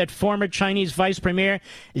November that former Chinese Vice Premier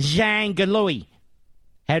Zhang Gaolui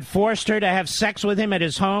had forced her to have sex with him at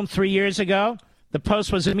his home 3 years ago. The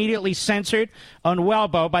post was immediately censored on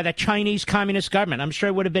Weibo by the Chinese Communist government. I'm sure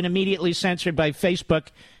it would have been immediately censored by Facebook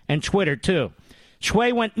and Twitter, too.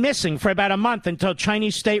 Shui went missing for about a month until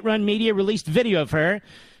Chinese state-run media released video of her,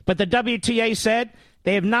 but the WTA said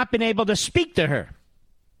they have not been able to speak to her.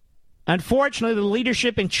 Unfortunately, the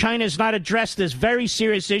leadership in China has not addressed this very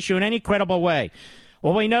serious issue in any credible way.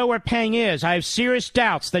 All we know where Peng is. I have serious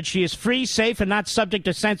doubts that she is free, safe, and not subject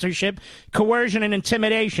to censorship, coercion, and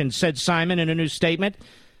intimidation, said Simon in a new statement.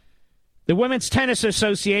 The Women's Tennis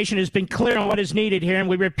Association has been clear on what is needed here, and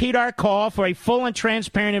we repeat our call for a full and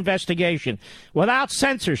transparent investigation without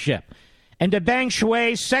censorship into Peng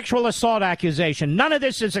Shui's sexual assault accusation. None of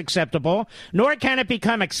this is acceptable, nor can it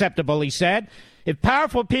become acceptable, he said. If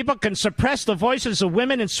powerful people can suppress the voices of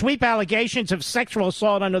women and sweep allegations of sexual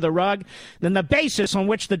assault under the rug, then the basis on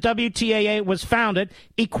which the WTA was founded,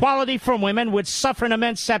 equality for women, would suffer an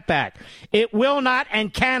immense setback. It will not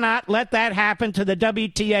and cannot let that happen to the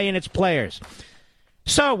WTA and its players.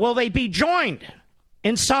 So, will they be joined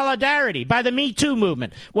in solidarity by the Me Too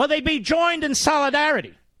movement? Will they be joined in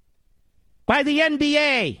solidarity by the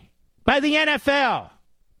NBA, by the NFL,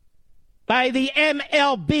 by the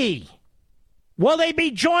MLB? Will they be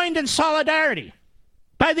joined in solidarity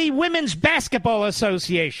by the Women's Basketball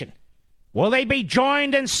Association? Will they be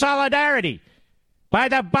joined in solidarity by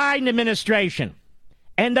the Biden administration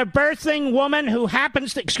and the birthing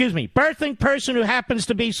person who happens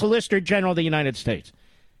to be Solicitor General of the United States?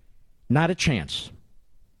 Not a chance.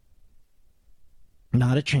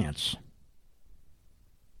 Not a chance.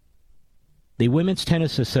 The Women's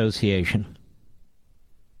Tennis Association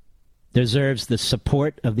deserves the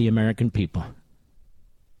support of the American people.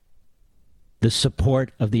 The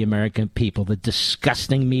support of the American people, the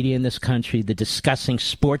disgusting media in this country, the disgusting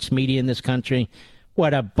sports media in this country.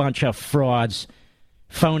 What a bunch of frauds.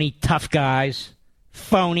 Phony tough guys,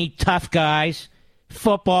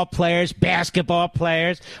 football players, basketball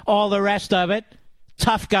players, all the rest of it,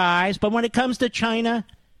 tough guys. But when it comes to China,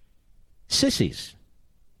 sissies,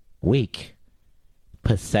 weak,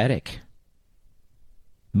 pathetic.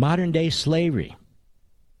 Modern-day slavery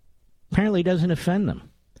apparently doesn't offend them.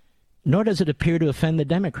 Nor does it appear to offend the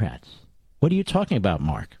Democrats. What are you talking about,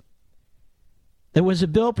 Mark? There was a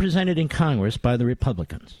bill presented in Congress by the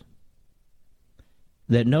Republicans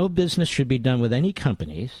that no business should be done with any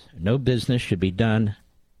companies, no business should be done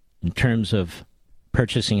in terms of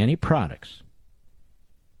purchasing any products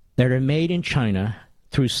that are made in China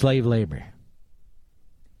through slave labor.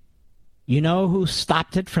 You know who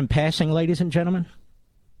stopped it from passing, ladies and gentlemen?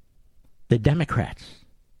 The Democrats.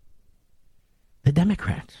 The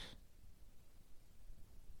Democrats.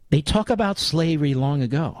 They talk about slavery long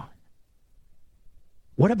ago.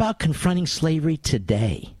 What about confronting slavery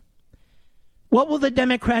today? What will the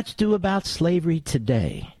Democrats do about slavery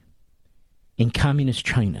today in communist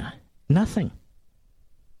China? Nothing.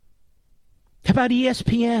 How about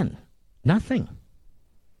ESPN? Nothing.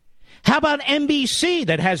 How about NBC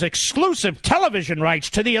that has exclusive television rights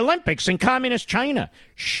to the Olympics in communist China?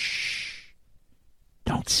 Shh.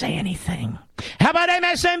 Don't say anything. How about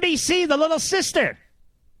MSNBC, the little sister?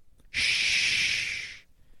 Shh.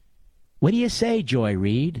 What do you say, Joy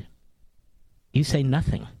Reid? You say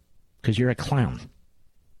nothing, because you're a clown.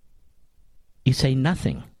 You say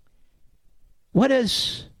nothing. What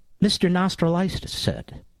has Mr. Nostralitis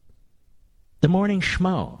said? The morning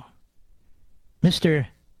schmo. Mr.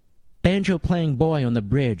 banjo-playing boy on the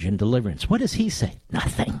bridge in Deliverance. What does he say?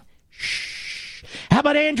 Nothing. Shh. How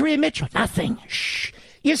about Andrea Mitchell? Nothing. Shh.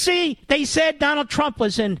 You see, they said Donald Trump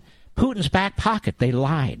was in Putin's back pocket. They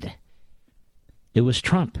lied. It was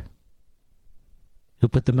Trump who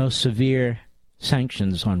put the most severe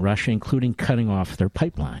sanctions on Russia, including cutting off their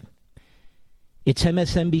pipeline. It's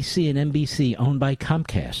MSNBC and NBC owned by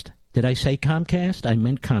Comcast. Did I say Comcast? I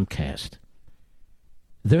meant Comcast.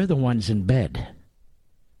 They're the ones in bed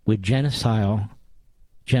with genocidal,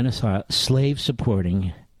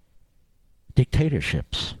 slave-supporting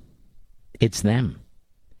dictatorships. It's them.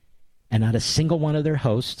 And not a single one of their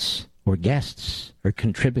hosts or guests or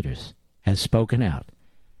contributors has spoken out.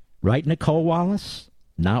 Right, Nicole Wallace?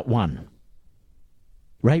 Not one.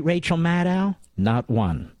 Right, Rachel Maddow? Not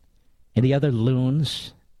one. And the other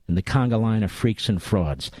loons and the conga line of freaks and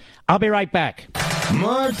frauds. I'll be right back.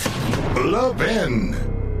 Mark Levin.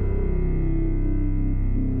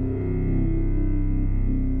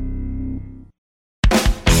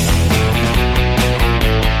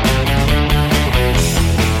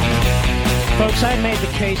 Folks, I've made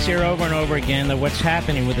the case here over and over again that what's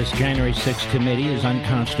happening with this January 6th committee is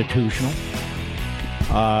unconstitutional.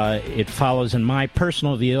 It follows, in my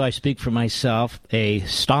personal view, I speak for myself, a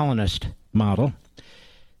Stalinist model,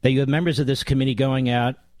 that you have members of this committee going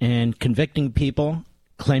out and convicting people,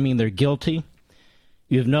 claiming they're guilty.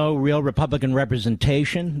 You have no real Republican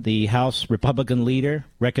representation. The House Republican leader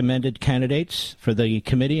recommended candidates for the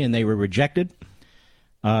committee, and they were rejected.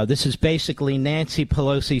 This is basically Nancy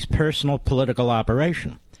Pelosi's personal political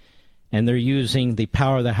operation, and they're using the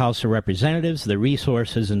power of the House of Representatives, the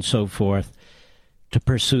resources, and so forth to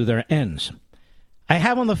pursue their ends. I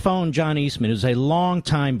have on the phone John Eastman, who's a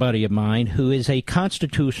longtime buddy of mine, who is a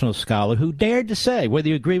constitutional scholar, who dared to say, whether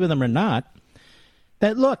you agree with him or not,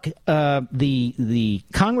 that, look, the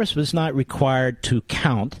Congress was not required to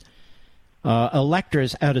count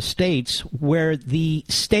electors out of states where the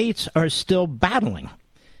states are still battling.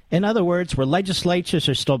 In other words, where legislatures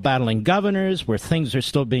are still battling governors, where things are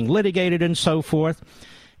still being litigated and so forth.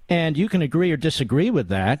 And you can agree or disagree with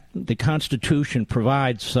that. The Constitution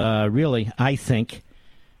provides, really, I think,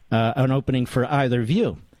 an opening for either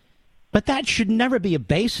view. But that should never be a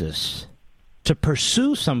basis to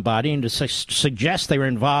pursue somebody and to suggest they were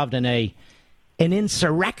involved in an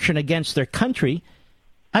insurrection against their country.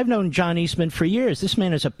 I've known John Eastman for years. This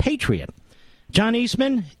man is a patriot. John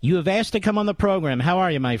Eastman, you have asked to come on the program. How are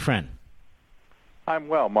you, my friend? I'm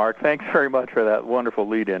well, Mark. Thanks very much for that wonderful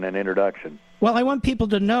lead-in and introduction. Well, I want people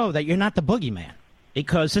to know that you're not the boogeyman,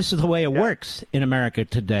 because this is the way it works in America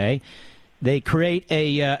today. They create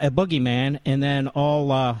a boogeyman, and then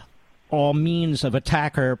all means of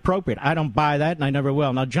attack are appropriate. I don't buy that, and I never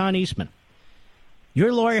will. Now, John Eastman,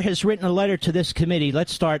 your lawyer has written a letter to this committee.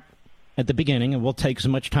 Let's start at the beginning, and we'll take as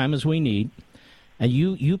much time as we need. And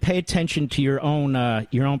you pay attention to your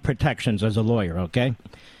own protections as a lawyer, okay?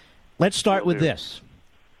 Let's start with this.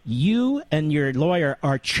 You and your lawyer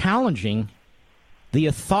are challenging the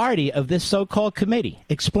authority of this so-called committee.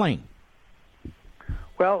 Explain.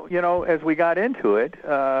 Well, as we got into it,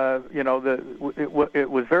 it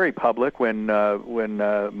was very public when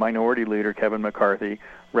Minority Leader Kevin McCarthy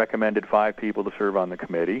recommended 5 people to serve on the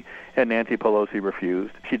committee, and Nancy Pelosi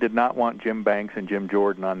refused. She did not want Jim Banks and Jim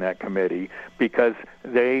Jordan on that committee because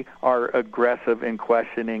they are aggressive in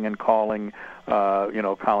questioning and calling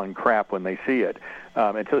crap when they see it.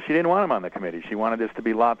 And so she didn't want them on the committee. She wanted this to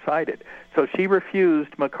be lopsided. So she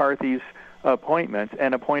refused McCarthy's appointments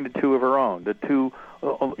and appointed 2 of her own, the two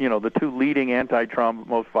leading anti-Trump,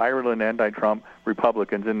 most virulent anti-Trump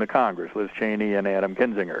Republicans in the Congress, Liz Cheney and Adam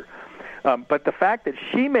Kinzinger. But the fact that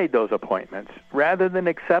she made those appointments, rather than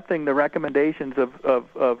accepting the recommendations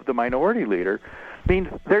of the minority leader, means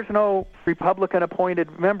there's no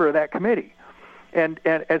Republican-appointed member of that committee. And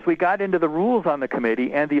as we got into the rules on the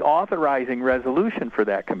committee and the authorizing resolution for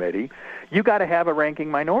that committee, you got to have a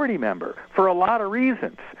ranking minority member for a lot of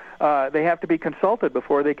reasons. They have to be consulted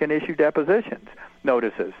before they can issue depositions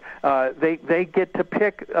notices. They get to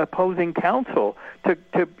pick opposing counsel to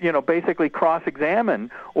basically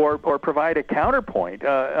cross-examine or provide a counterpoint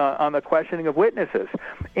on the questioning of witnesses.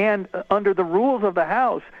 And under the rules of the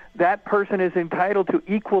House, that person is entitled to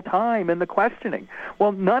equal time in the questioning.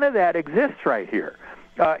 Well, none of that exists right here.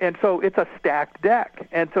 And so it's a stacked deck.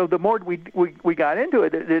 And so the more we got into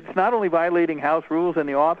it, it's not only violating House rules and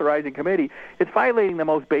the authorizing committee, it's violating the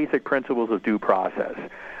most basic principles of due process.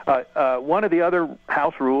 One of the other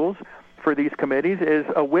House rules for these committees is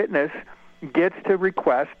a witness gets to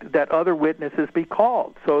request that other witnesses be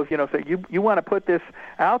called. So if say you want to put this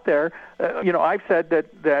out there, I've said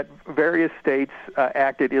that various states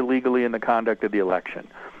acted illegally in the conduct of the election.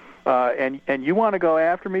 And you want to go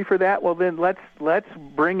after me for that? Well, then let's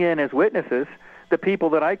bring in as witnesses the people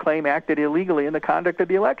that I claim acted illegally in the conduct of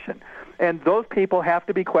the election. And those people have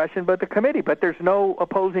to be questioned by the committee, but there's no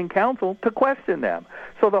opposing counsel to question them.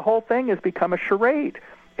 So the whole thing has become a charade.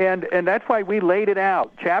 And that's why we laid it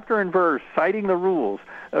out, chapter and verse, citing the rules,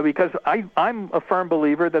 because I'm a firm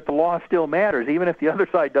believer that the law still matters, even if the other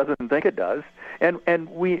side doesn't think it does. And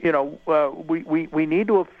we need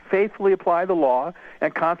to faithfully apply the law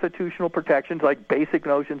and constitutional protections like basic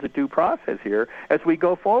notions of due process here as we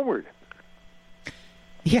go forward.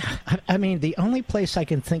 Yeah, I mean, the only place I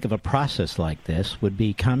can think of a process like this would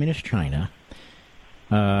be Communist China,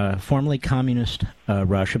 formerly Communist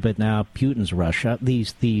Russia, but now Putin's Russia.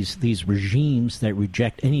 These regimes that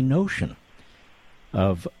reject any notion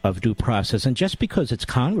of due process, and just because it's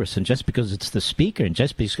Congress, and just because it's the Speaker, and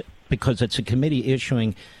just because it's a committee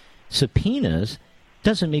issuing subpoenas,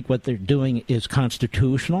 doesn't mean what they're doing is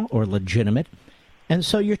constitutional or legitimate. And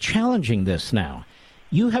so you're challenging this now.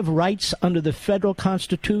 You have rights under the federal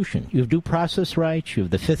Constitution. You have due process rights. You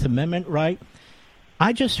have the Fifth Amendment right.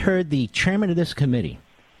 I just heard the chairman of this committee,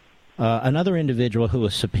 another individual who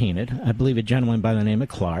was subpoenaed, I believe a gentleman by the name of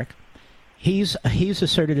Clark. He's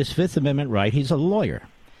asserted his Fifth Amendment right. He's a lawyer.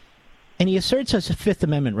 And he asserts his Fifth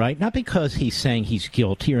Amendment right, not because he's saying he's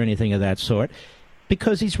guilty or anything of that sort,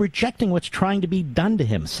 because he's rejecting what's trying to be done to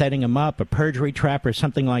him, setting him up, a perjury trap or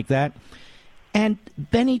something like that. And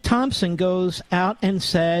Benny Thompson goes out and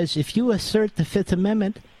says, if you assert the Fifth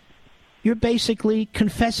Amendment, you're basically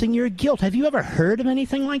confessing your guilt. Have you ever heard of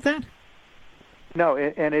anything like that? No,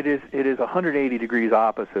 and it is 180 degrees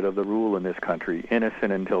opposite of the rule in this country,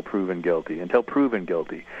 innocent until proven guilty. Until proven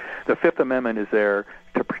guilty. The Fifth Amendment is there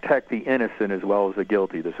to protect the innocent as well as the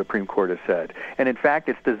guilty, the Supreme Court has said. And in fact,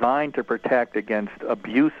 it's designed to protect against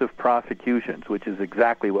abusive prosecutions, which is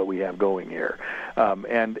exactly what we have going here.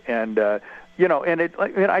 You know, and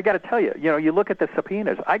I got to tell you, you look at the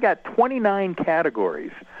subpoenas. I got 29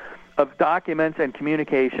 categories of documents and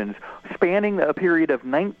communications spanning a period of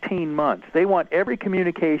 19 months. They want every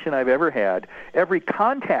communication I've ever had, every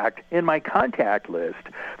contact in my contact list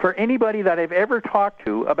for anybody that I've ever talked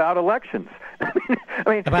to about elections.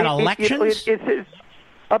 About elections?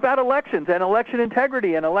 About elections and election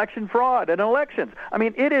integrity and election fraud and elections. I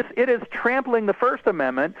mean, it is trampling the First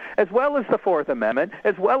Amendment as well as the Fourth Amendment,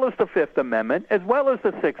 as well as the Fifth Amendment, as well as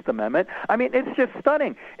the Sixth Amendment. I mean, it's just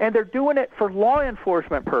stunning. And they're doing it for law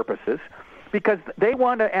enforcement purposes because they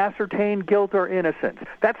want to ascertain guilt or innocence.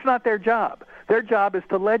 That's not their job. Their job is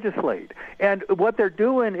to legislate. And what they're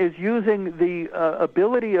doing is using the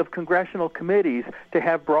ability of congressional committees to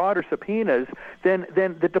have broader subpoenas than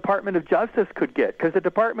the Department of Justice could get, because the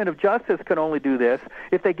Department of Justice can only do this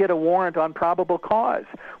if they get a warrant on probable cause.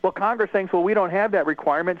 Well, Congress thinks, well, we don't have that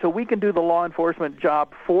requirement, so we can do the law enforcement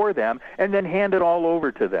job for them and then hand it all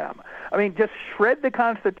over to them. I mean, just shred the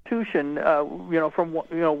Constitution, from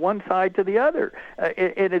one side to the other.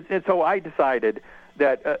 And so I decided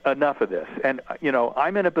that enough of this. And,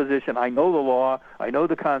 I'm in a position, I know the law, I know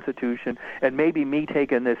the Constitution, and maybe me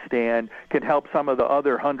taking this stand can help some of the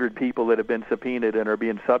other 100 people that have been subpoenaed and are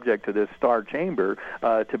being subject to this star chamber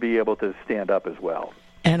to be able to stand up as well.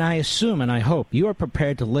 And I assume and I hope you are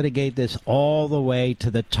prepared to litigate this all the way to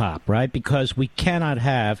the top, right? Because we cannot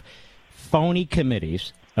have phony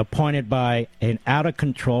committees appointed by an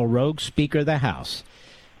out-of-control rogue Speaker of the House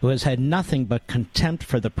who has had nothing but contempt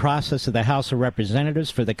for the process of the House of Representatives,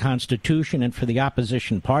 for the Constitution, and for the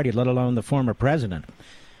opposition party, let alone the former president.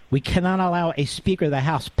 We cannot allow a Speaker of the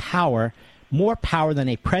House more power than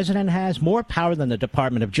a president has, more power than the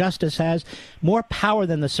Department of Justice has, more power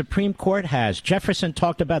than the Supreme Court has. Jefferson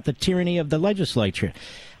talked about the tyranny of the legislature.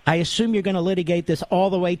 I assume you're going to litigate this all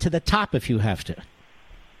the way to the top if you have to.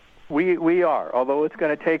 We are, although it's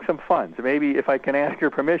going to take some funds. Maybe if I can ask your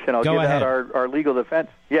permission, I'll give out our legal defense.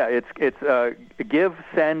 Yeah, it's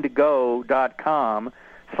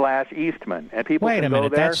givesendgo.com/Eastman, and people Wait can a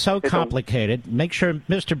minute, go there. That's so complicated. Make sure,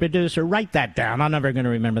 Mr. Producer, write that down. I'm never going to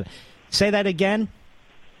remember that. Say that again.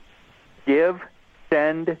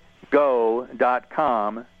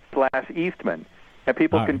 Givesendgo.com/Eastman, and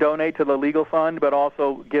people can donate to the legal fund, but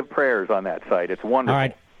also give prayers on that site. It's wonderful. All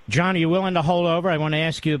right. John, are you willing to hold over? I want to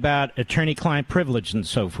ask you about attorney-client privilege and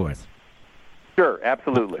so forth. Sure,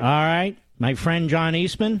 absolutely. All right. My friend John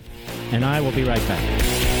Eastman, and I will be right back.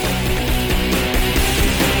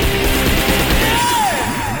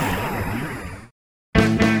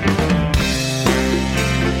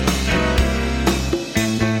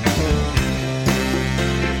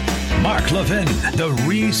 Mark Levin, the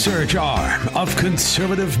research arm of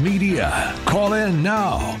conservative media. Call in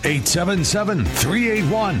now,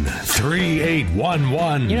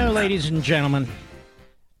 877-381-3811. Ladies and gentlemen,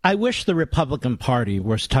 I wish the Republican Party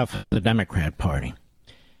were as tough as the Democrat Party.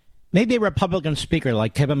 Maybe a Republican speaker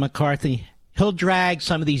like Kevin McCarthy, he'll drag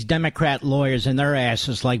some of these Democrat lawyers in their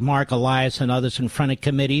asses like Mark Elias and others in front of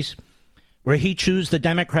committees where he chooses the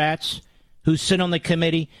Democrats who sit on the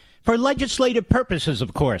committee for legislative purposes,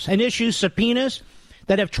 of course, and issue subpoenas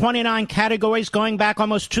that have 29 categories going back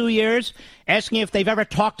almost 2 years, asking if they've ever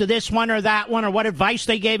talked to this one or that one or what advice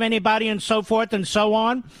they gave anybody and so forth and so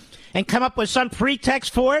on, and come up with some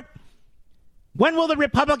pretext for it. When will the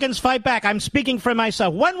Republicans fight back? I'm speaking for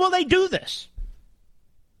myself. When will they do this?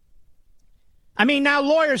 I mean, now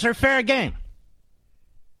lawyers are fair game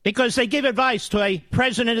because they give advice to a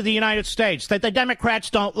president of the United States that the Democrats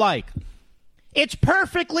don't like. It's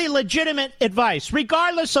perfectly legitimate advice,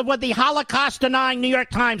 regardless of what the Holocaust-denying New York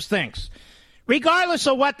Times thinks, regardless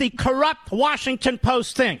of what the corrupt Washington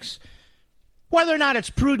Post thinks. Whether or not it's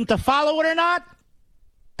prudent to follow it or not,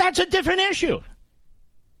 that's a different issue.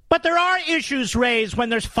 But there are issues raised when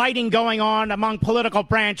there's fighting going on among political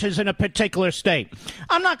branches in a particular state.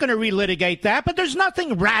 I'm not going to relitigate that, but there's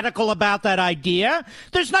nothing radical about that idea.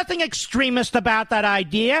 There's nothing extremist about that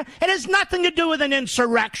idea. It has nothing to do with an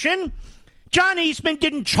insurrection. John Eastman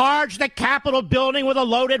didn't charge the Capitol building with a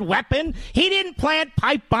loaded weapon. He didn't plant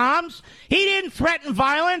pipe bombs. He didn't threaten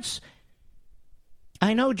violence.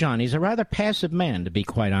 I know John, he's a rather passive man, to be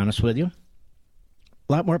quite honest with you.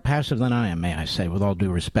 A lot more passive than I am, may I say, with all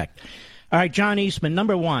due respect. All right, John Eastman,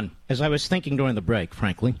 number one, as I was thinking during the break,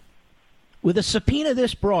 frankly, with a subpoena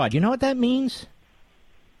this broad, you know what that means?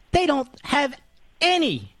 They don't have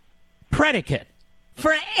any predicate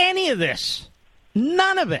for any of this.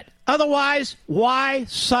 None of it. Otherwise, why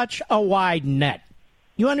such a wide net?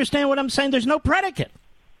 You understand what I'm saying? There's no predicate.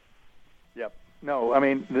 Yep. No, I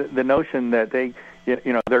mean, the notion that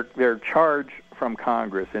their charge from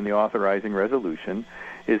Congress in the authorizing resolution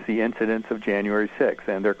is the incidents of January 6th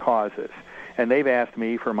and their causes. And they've asked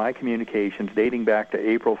me for my communications dating back to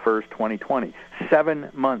April 1st, 2020, 7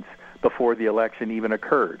 months before the election even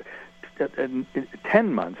occurred,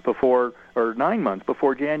 10 months before, or 9 months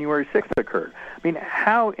before January 6th occurred. I mean,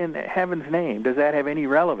 how in heaven's name does that have any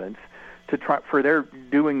relevance to for their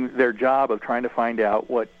doing their job of trying to find out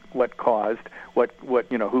what caused,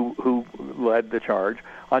 who led the charge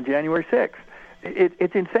on January 6th?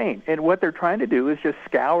 It's insane. And what they're trying to do is just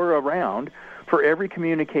scour around for every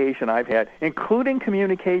communication I've had, including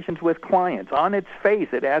communications with clients. On its face,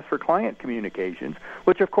 it asks for client communications,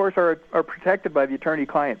 which, of course, are protected by the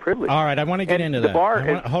attorney-client privilege. All right, I want to get into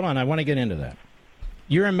that. Hold on, I want to get into that.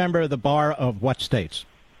 You're a member of the bar of what states?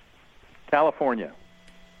 California.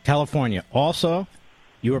 California. Also,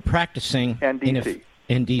 you were practicing in D.C.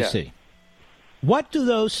 In D.C. Yes. What do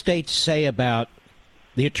those states say about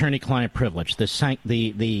the attorney-client privilege,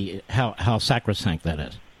 how sacrosanct that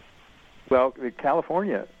is? Well,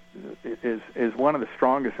 California is one of the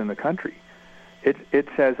strongest in the country. It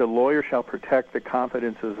says a lawyer shall protect the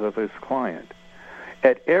confidences of his client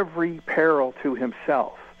at every peril to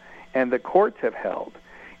himself. And the courts have held,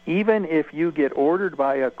 even if you get ordered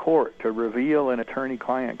by a court to reveal an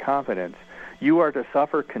attorney-client confidence, you are to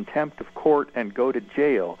suffer contempt of court and go to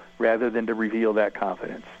jail rather than to reveal that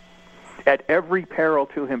confidence. At every peril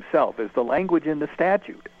to himself is the language in the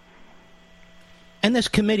statute. And this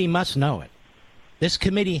committee must know it. This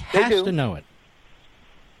committee has to know it.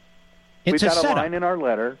 It's We've got a line in our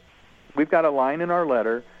letter. We've got a line in our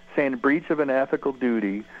letter saying breach of an ethical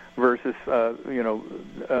duty versus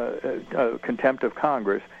contempt of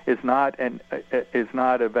Congress is not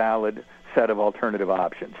a valid set of alternative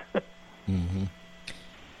options. Mm-hmm.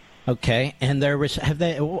 Okay, and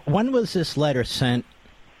when was this letter sent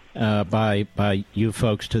by you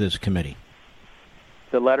folks to this committee?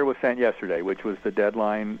 The letter was sent yesterday, which was the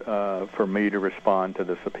deadline for me to respond to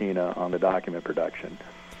the subpoena on the document production.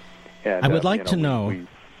 And I would like to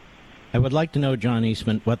know, John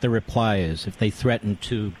Eastman, what the reply is if they threaten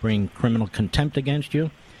to bring criminal contempt against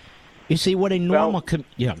you. You see, what a normal...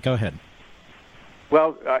 go ahead.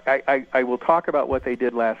 Well, I will talk about what they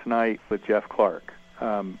did last night with Jeff Clark,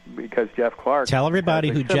 because Jeff Clark... Tell everybody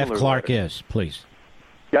who Jeff Clark is, please.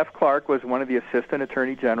 Jeff Clark was one of the assistant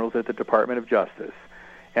attorney generals at the Department of Justice.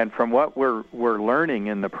 And from what we're learning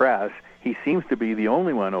in the press, he seems to be the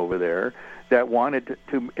only one over there that wanted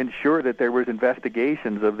to ensure that there was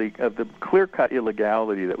investigations of the clear-cut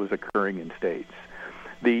illegality that was occurring in states.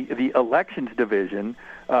 The Elections Division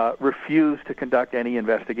refused to conduct any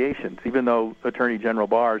investigations, even though Attorney General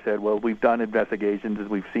Barr said, well, we've done investigations and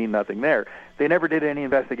we've seen nothing there. They never did any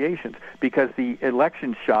investigations because the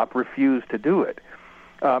elections shop refused to do it.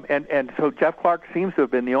 And so Jeff Clark seems to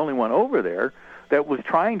have been the only one over there that was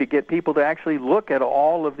trying to get people to actually look at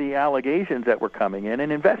all of the allegations that were coming in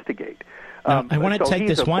and investigate. I want to take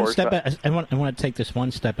this one step. I want to take this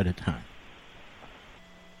one step at a time.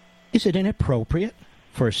 Is it inappropriate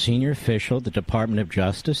for a senior official at the Department of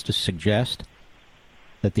Justice to suggest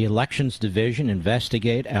that the Elections Division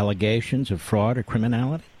investigate allegations of fraud or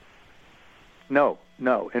criminality? No.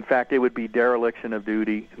 In fact, it would be dereliction of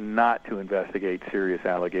duty not to investigate serious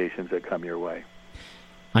allegations that come your way.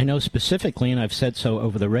 I know specifically, and I've said so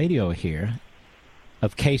over the radio here,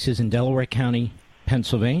 of cases in Delaware County,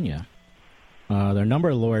 Pennsylvania, There are a number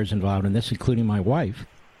of lawyers involved in this, including my wife,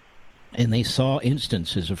 and they saw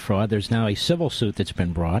instances of fraud. There's now a civil suit that's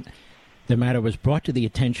been brought. The matter was brought to the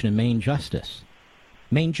attention of Maine Justice.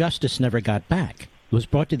 Maine Justice never got back. It was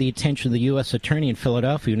brought to the attention of the U.S. Attorney in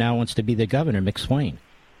Philadelphia, who now wants to be the governor, McSwain.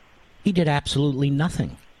 He did absolutely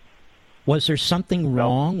nothing. Was there something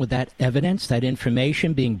wrong with that evidence, that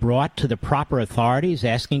information being brought to the proper authorities,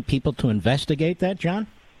 asking people to investigate that, John?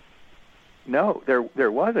 No,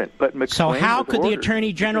 there wasn't. But McSwain so how could ordered. the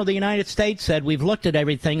Attorney General of the United States said, we've looked at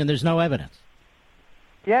everything and there's no evidence?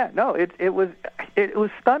 Yeah, no, it was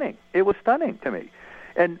stunning. It was stunning to me.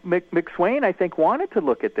 And McSwain, I think, wanted to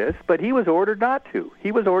look at this, but he was ordered not to.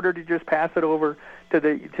 He was ordered to just pass it over to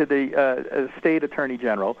the state attorney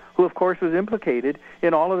general, who, of course, was implicated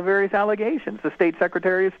in all of the various allegations. The state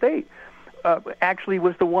secretary of state actually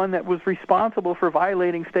was the one that was responsible for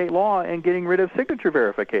violating state law and getting rid of signature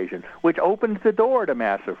verification, which opens the door to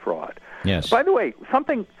massive fraud. Yes. By the way,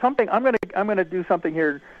 something I'm going to do something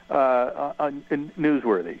here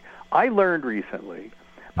newsworthy. I learned recently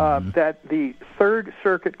that the Third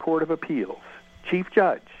Circuit Court of Appeals chief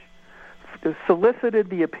judge solicited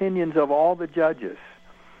the opinions of all the judges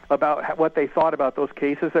about what they thought about those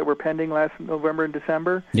cases that were pending last November and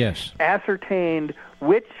December. Yes. Ascertained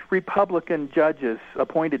which Republican judges,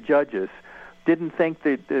 appointed judges, didn't think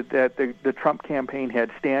that the Trump campaign had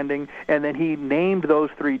standing, and then he named those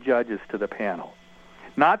 3 judges to the panel.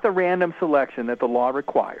 Not the random selection that the law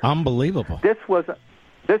requires. Unbelievable. This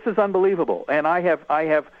is unbelievable, and I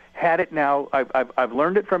have had it now. I've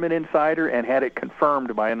learned it from an insider and had it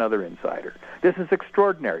confirmed by another insider. This is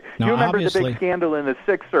extraordinary. Now, you remember obviously, the big scandal in the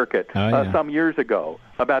Sixth Circuit yeah. some years ago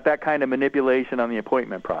about that kind of manipulation on the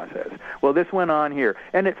appointment process? Well, this went on here,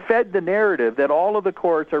 and it fed the narrative that all of the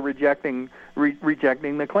courts are rejecting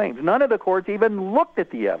the claims. None of the courts even looked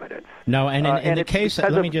at the evidence. No, and in the case,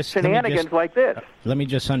 shenanigans like this. Let me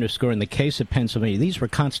just underscore, in the case of Pennsylvania, these were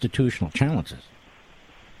constitutional challenges.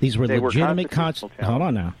 These were legitimate hold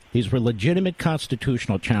on now. These were legitimate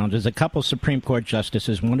constitutional challenges. A couple Supreme Court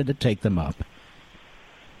justices wanted to take them up.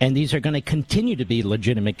 And these are going to continue to be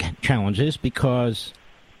legitimate challenges because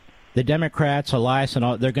the Democrats, Elias and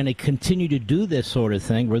all, they're going to continue to do this sort of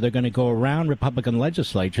thing where they're going to go around Republican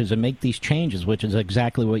legislatures and make these changes, which is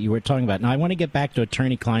exactly what you were talking about. Now, I want to get back to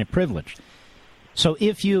attorney-client privilege. So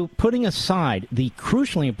if you, putting aside the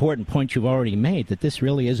crucially important point you've already made, that this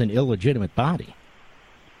really is an illegitimate body,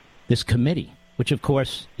 this committee, which, of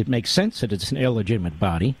course, it makes sense that it's an illegitimate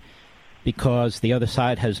body because the other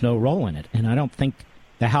side has no role in it. And I don't think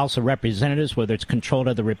the House of Representatives, whether it's controlled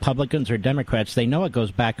by the Republicans or Democrats, they know it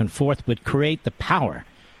goes back and forth, would create the power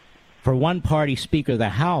for one-party Speaker of the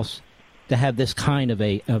House to have this kind of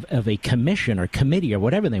a commission or committee or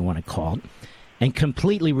whatever they want to call it and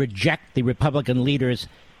completely reject the Republican leader's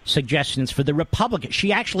suggestions for the Republicans.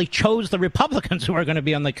 She actually chose the Republicans who are going to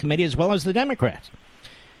be on the committee as well as the Democrats.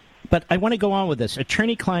 But I want to go on with this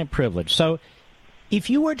attorney-client privilege. So if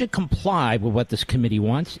you were to comply with what this committee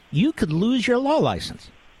wants, you could lose your law license.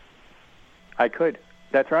 I could.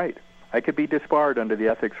 That's right. I could be disbarred under the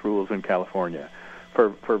ethics rules in California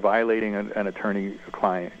for violating an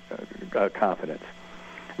attorney-client confidence.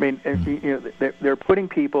 I mean, they're putting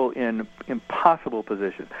people in impossible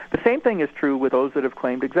positions. The same thing is true with those that have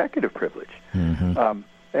claimed executive privilege. Mm-hmm.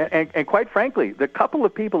 And quite frankly, the couple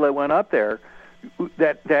of people that went up there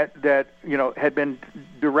that had been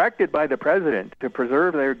directed by the president to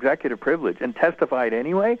preserve their executive privilege and testified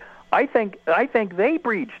anyway, I think they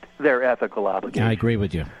breached their ethical obligation. I agree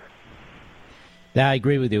with you.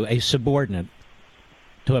 A subordinate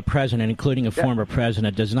to a president, including a former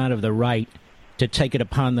president, does not have the right to take it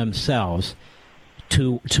upon themselves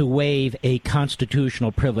to waive a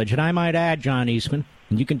constitutional privilege. And I might add, John Eastman,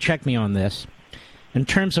 and you can check me on this, in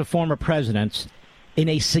terms of former presidents, in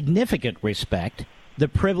a significant respect, the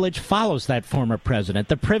privilege follows that former president.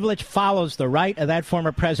 The privilege follows the right of that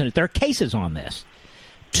former president. There are cases on this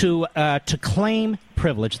to claim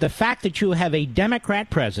privilege. The fact that you have a Democrat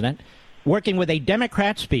president working with a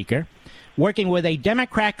Democrat speaker, working with a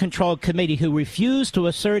Democrat-controlled committee who refused to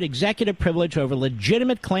assert executive privilege over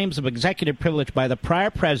legitimate claims of executive privilege by the prior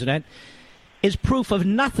president is proof of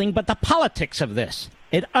nothing but the politics of this.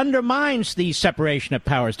 It undermines the separation of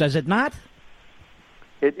powers, does it not?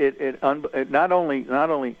 It not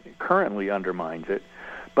only currently undermines it,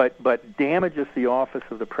 but damages the office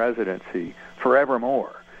of the presidency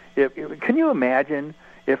forevermore. Can you imagine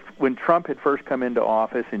if when Trump had first come into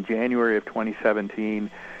office in January of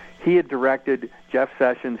 2017, he had directed Jeff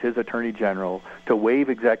Sessions, his attorney general, to waive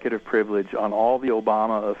executive privilege on all the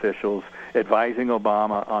Obama officials advising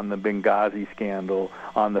Obama on the Benghazi scandal,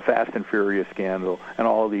 on the Fast and Furious scandal, and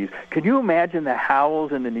all of these. Can you imagine the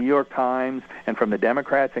howls in the New York Times and from the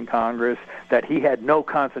Democrats in Congress that he had no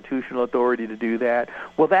constitutional authority to do that?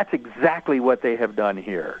 Well, that's exactly what they have done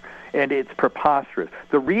here, and it's preposterous.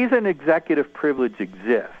 The reason executive privilege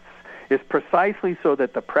exists is precisely so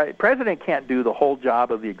that the president can't do the whole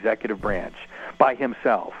job of the executive branch by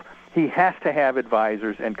himself. He has to have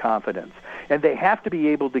advisors and confidants, and they have to be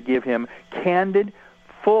able to give him candid,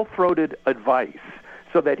 full-throated advice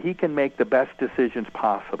so that he can make the best decisions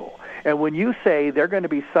possible. And when you say they're going to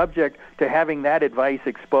be subject to having that advice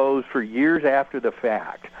exposed for years after the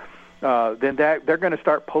fact, then they're going to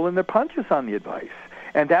start pulling their punches on the advice.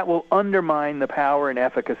 And that will undermine the power and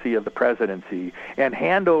efficacy of the presidency and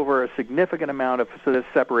hand over a significant amount of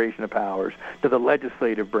separation of powers to the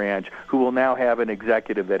legislative branch, who will now have an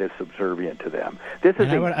executive that is subservient to them. This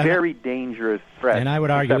is a very dangerous threat. And I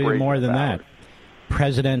would argue even more than that.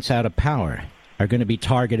 Presidents out of power are going to be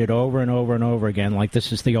targeted over and over and over again, like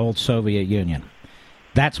this is the old Soviet Union.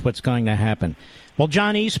 That's what's going to happen. Well,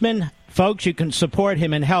 John Eastman, folks, you can support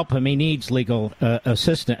him and help him. He needs legal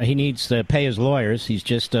assistance. He needs to pay his lawyers. He's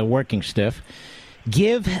just working stiff.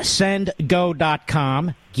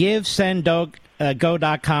 GiveSendGo.com.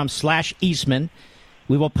 GiveSendGo.com/Eastman.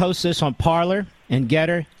 We will post this on Parler and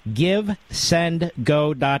Getter.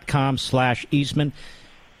 GiveSendGo.com/Eastman.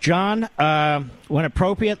 John, when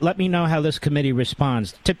appropriate, let me know how this committee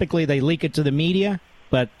responds. Typically, they leak it to the media,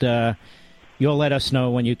 but you'll let us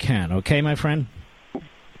know when you can. Okay, my friend?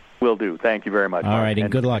 Will do. Thank you very much. All right,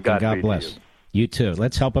 and good luck, and God bless. You too.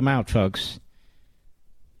 Let's help them out, folks.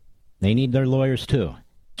 They need their lawyers, too.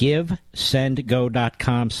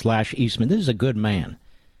 GiveSendGo.com/Eastman. This is a good man.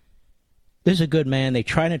 This is a good man. They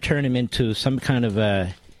try to turn him into some kind of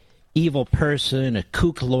a evil person, a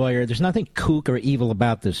kook lawyer. There's nothing kook or evil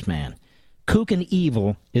about this man. Kook and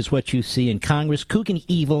evil is what you see in Congress. Kook and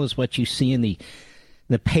evil is what you see in the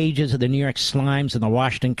pages of the New York Slimes and the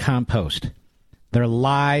Washington Compost. Their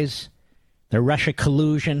lies, their Russia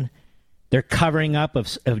collusion, their covering up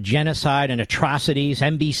of genocide and atrocities,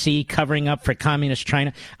 NBC covering up for communist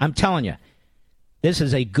China. I'm telling you, this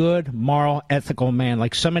is a good, moral, ethical man,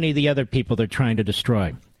 like so many of the other people they're trying to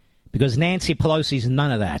destroy. Because Nancy Pelosi's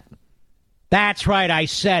none of that. That's right, I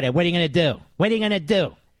said it. What are you going to do? What are you going to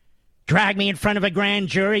do? Drag me in front of a grand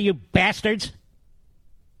jury, you bastards?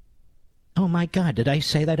 Oh, my God, did I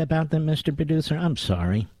say that about them, Mr. Producer? I'm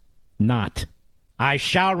sorry. Not. I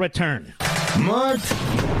shall return. Mark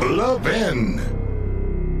Levin.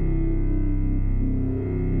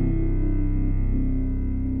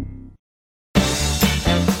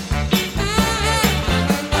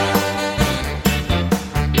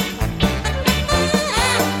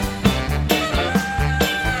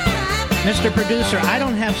 Mr. Producer, I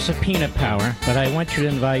don't have subpoena power, but I want you to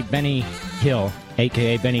invite Benny Hill,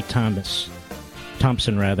 a.k.a. Benny Thompson,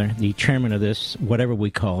 the chairman of this, whatever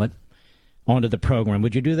we call it, onto the program.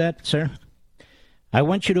 Would you do that, sir? I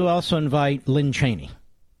want you to also invite Lynn Cheney.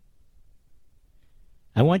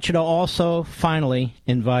 I want you to also, finally,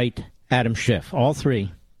 invite Adam Schiff. All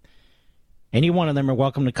three. Any one of them are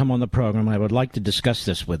welcome to come on the program. I would like to discuss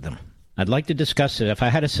this with them. I'd like to discuss it. If I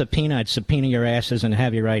had a subpoena, I'd subpoena your asses and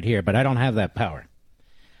have you right here, but I don't have that power.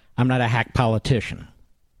 I'm not a hack politician.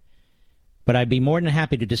 But I'd be more than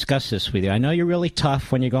happy to discuss this with you. I know you're really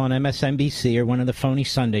tough when you go on MSNBC or one of the phony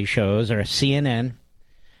Sunday shows or CNN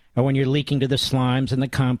or when you're leaking to the Slimes and the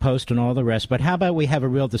Compost and all the rest. But how about we have a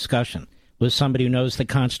real discussion with somebody who knows the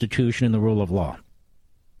Constitution and the rule of law?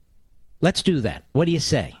 Let's do that. What do you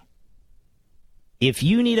say? If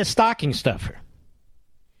you need a stocking stuffer,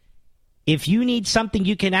 if you need something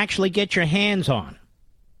you can actually get your hands on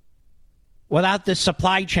without this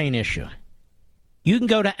supply chain issue, you can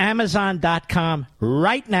go to Amazon.com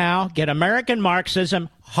right now, get American Marxism,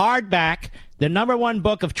 hardback, the #1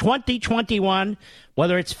 book of 2021.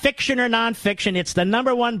 Whether it's fiction or nonfiction, it's the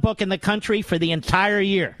 #1 book in the country for the entire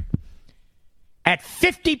year. At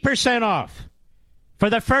 50% off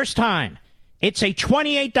for the first time. It's a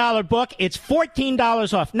 $28 book. It's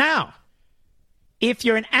 $14 off. Now, if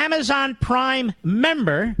you're an Amazon Prime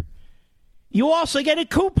member, you also get a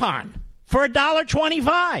coupon for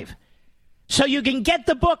 $1.25. So you can get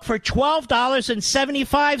the book for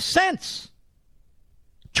 $12.75.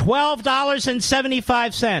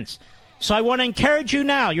 $12.75. So I want to encourage you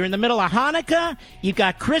now. You're in the middle of Hanukkah. You've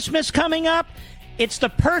got Christmas coming up. It's the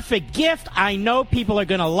perfect gift. I know people are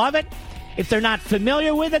going to love it. If they're not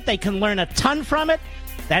familiar with it, they can learn a ton from it.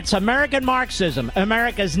 That's American Marxism,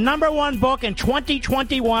 America's #1 book in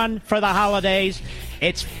 2021 for the holidays.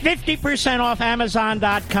 It's 50% off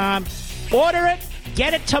Amazon.com. Order it,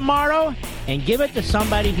 get it tomorrow, and give it to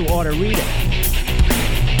somebody who ought to read it.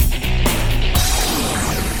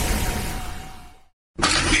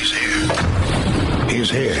 He's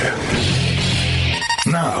here.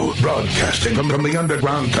 Now, broadcasting from the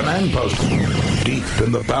underground command post, deep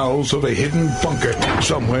in the bowels of a hidden bunker,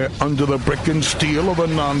 somewhere under the brick and steel of a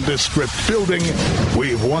nondescript building,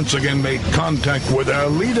 we've once again made contact with our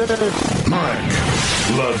leader, Mark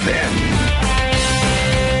Levin.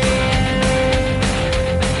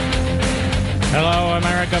 Hello,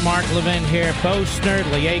 America. Mark Levin here. Bo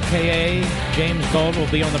Snerdley, a.k.a. James Gold, will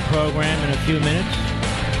be on the program in a few minutes.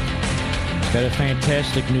 Got a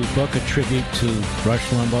fantastic new book, a tribute to Rush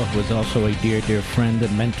Limbaugh, who was also a dear, dear friend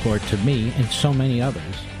and mentor to me and so many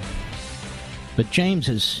others. But James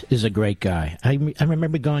is a great guy. I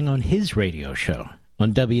remember going on his radio show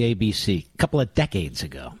on WABC a couple of decades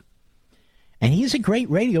ago. And he's a great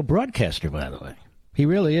radio broadcaster, by the way. He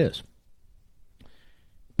really is.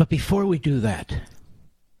 But before we do that,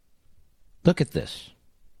 look at this.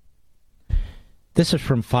 This is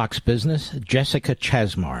from Fox Business, Jessica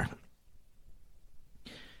Chasmar.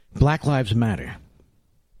 Black Lives Matter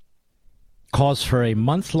calls for a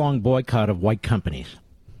month-long boycott of white companies.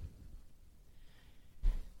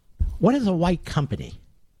 What is a white company?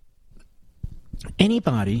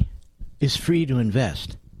 Anybody is free to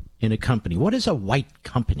invest in a company. What is a white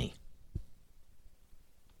company?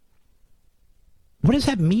 What does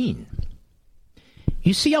that mean?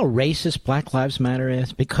 You see how racist Black Lives Matter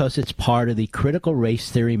is? Because it's part of the critical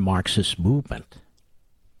race theory Marxist movement.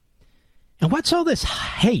 And what's all this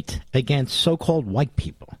hate against so-called white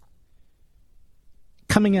people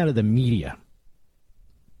coming out of the media?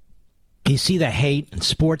 You see the hate in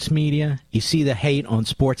sports media. You see the hate on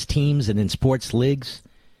sports teams and in sports leagues.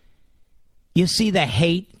 You see the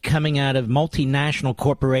hate coming out of multinational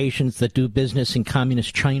corporations that do business in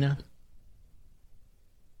communist China.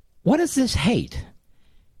 What is this hate?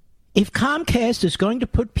 If Comcast is going to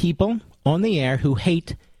put people on the air who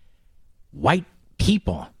hate white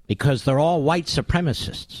people because they're all white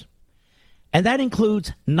supremacists, and that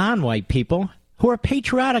includes non-white people who are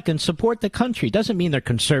patriotic and support the country, doesn't mean they're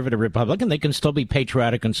conservative Republican. They can still be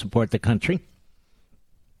patriotic and support the country.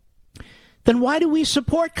 Then why do we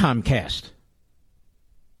support Comcast?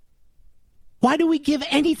 Why do we give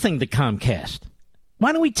anything to Comcast?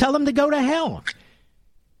 Why don't we tell them to go to hell?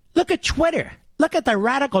 Look at Twitter. Look at the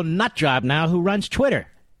radical nut job now who runs Twitter,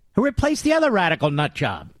 who replaced the other radical nut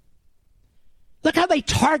job. Look how they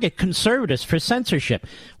target conservatives for censorship.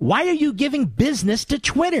 Why are you giving business to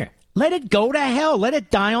Twitter? Let it go to hell. Let it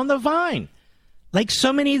die on the vine. Like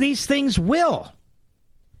so many of these things will.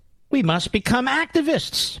 We must become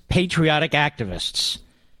activists, patriotic activists.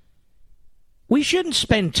 We shouldn't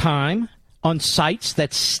spend time on sites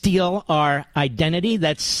that steal our identity,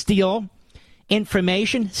 that steal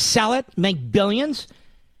information, sell it, make billions,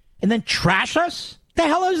 and then trash us? The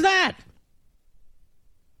hell is that?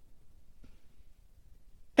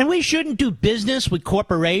 And we shouldn't do business with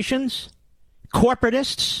corporations,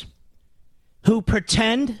 corporatists, who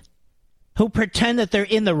pretend that they're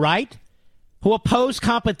in the right, who oppose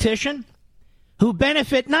competition, who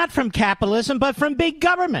benefit not from capitalism, but from big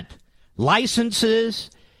government. Licenses,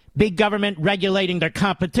 big government regulating their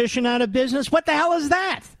competition out of business. What the hell is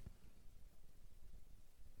that?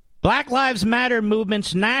 Black Lives Matter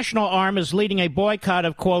movement's national arm is leading a boycott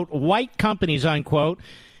of, quote, white companies, unquote,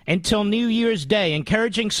 until New Year's Day,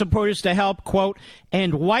 encouraging supporters to help, quote,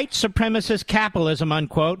 end white supremacist capitalism,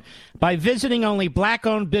 unquote, by visiting only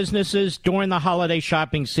black-owned businesses during the holiday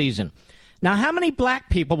shopping season. Now, how many black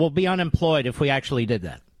people will be unemployed if we actually did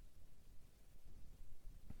that?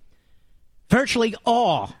 Virtually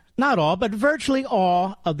all, not all, but virtually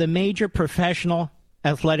all of the major professional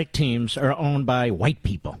athletic teams are owned by white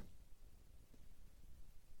people.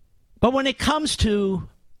 But when it comes to,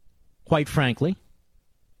 quite frankly,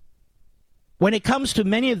 when it comes to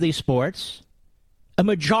many of these sports, a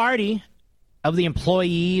majority of the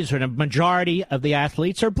employees or a majority of the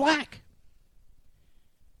athletes are black.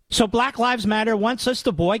 So Black Lives Matter wants us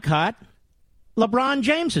to boycott LeBron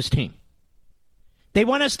James's team. They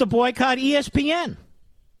want us to boycott ESPN.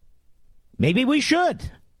 Maybe we should.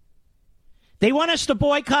 They want us to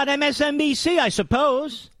boycott MSNBC, I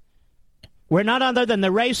suppose. Where not other than the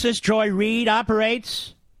racist Joy Reid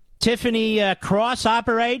operates, Tiffany Cross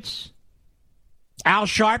operates, Al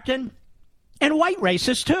Sharpton, and white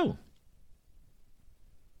racists, too.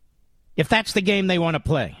 If that's the game they want to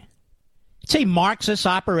play. It's a Marxist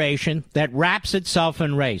operation that wraps itself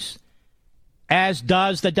in race. as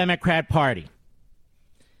does the Democrat Party.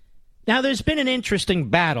 Now, there's been an interesting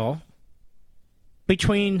battle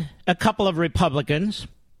between a couple of Republicans,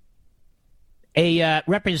 a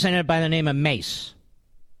representative by the name of Mace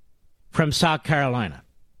from South Carolina.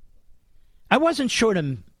 I wasn't sure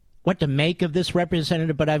what to make of this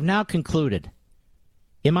representative, but I've now concluded,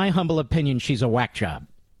 in my humble opinion, she's a whack job.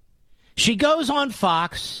 She goes on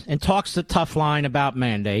Fox and talks the tough line about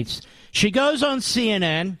mandates. She goes on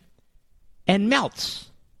CNN and melts.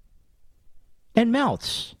 And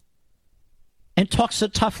talks a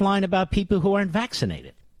tough line about people who aren't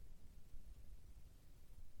vaccinated.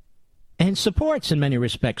 And supports, in many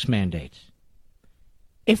respects, mandates.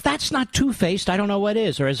 If that's not two-faced, I don't know what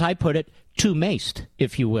is, or as I put it, two-maced,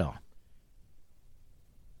 if you will.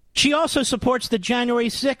 She also supports the January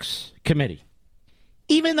 6th committee,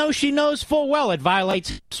 even though she knows full well it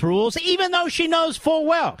violates rules, even though she knows full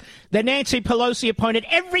well that Nancy Pelosi appointed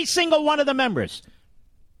every single one of the members,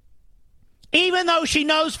 even though she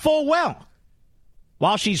knows full well,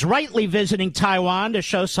 while she's rightly visiting Taiwan to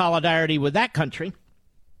show solidarity with that country,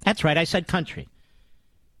 that's right, I said country,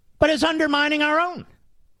 but is undermining our own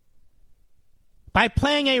by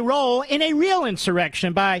playing a role in a real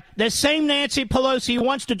insurrection by the same Nancy Pelosi who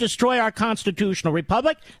wants to destroy our constitutional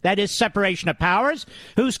republic, that is separation of powers,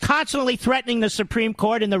 who's constantly threatening the Supreme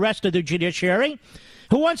Court and the rest of the judiciary,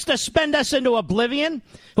 who wants to spend us into oblivion,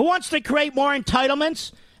 who wants to create more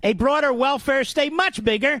entitlements, a broader welfare state, much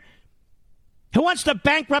bigger, who wants to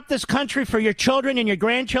bankrupt this country for your children and your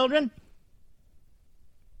grandchildren.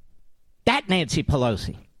 That Nancy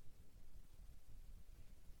Pelosi.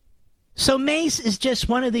 So Mace is just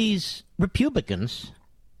one of these Republicans.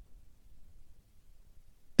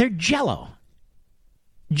 They're jello.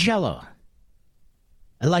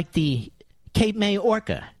 Like the Cape May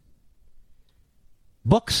orca.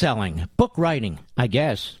 Book selling, book writing, I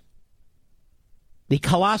guess. The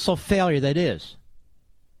colossal failure that is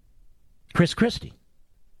Chris Christie.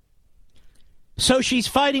 So she's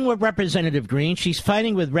fighting with Representative Green. She's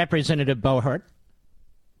fighting with Representative Boebert.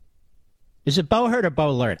 Is it Boebert or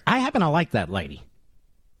Boebert? I happen to like that lady.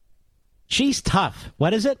 She's tough.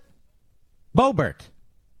 What is it? Boebert.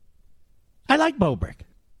 I like Boebert.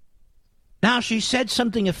 Now, she said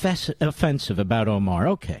something offensive about Omar.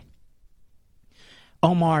 Okay.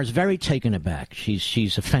 Omar is very taken aback.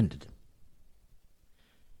 She's offended.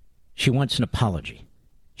 She wants an apology.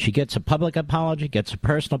 She gets a public apology, gets a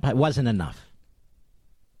personal apology. It wasn't enough.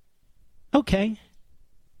 Okay.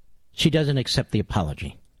 She doesn't accept the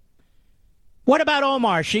apology. What about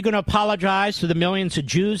Omar? Is she going to apologize to the millions of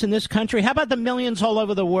Jews in this country? How about the millions all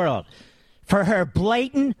over the world for her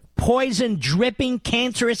blatant, poison-dripping,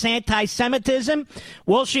 cancerous anti-Semitism?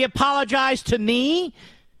 Will she apologize to me?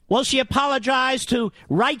 Will she apologize to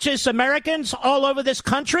righteous Americans all over this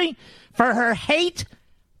country for her hate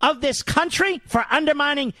of this country, for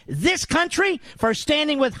undermining this country, for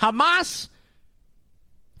standing with Hamas,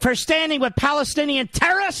 for standing with Palestinian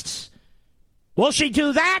terrorists? Will she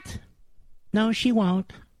do that? No, she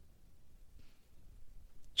won't.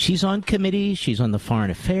 She's on committees. She's on the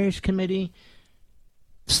Foreign Affairs Committee.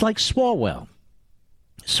 It's like Swalwell.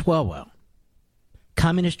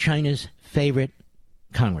 Communist China's favorite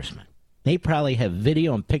congressman. They probably have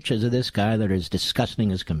video and pictures of this guy that are as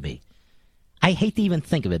disgusting as can be. I hate to even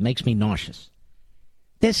think of it. It makes me nauseous.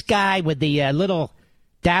 This guy with the little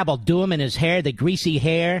dabble doom in his hair, the greasy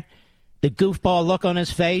hair, the goofball look on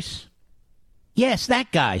his face. Yes,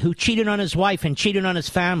 that guy who cheated on his wife and cheated on his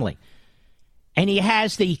family. And he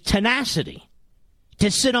has the tenacity to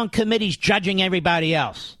sit on committees judging everybody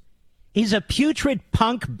else. He's a putrid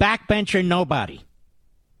punk backbencher nobody.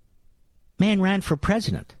 Man ran for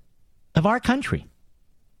president of our country.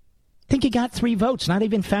 I think he got 3 votes, not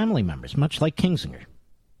even family members, much like Kinzinger.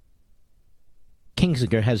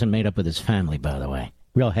 Kinzinger hasn't made up with his family, by the way.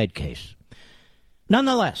 Real head case.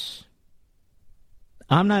 Nonetheless,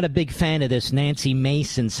 I'm not a big fan of this Nancy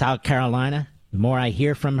Mace in South Carolina. The more I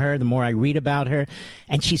hear from her, the more I read about her.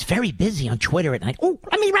 And she's very busy on Twitter at night. Oh,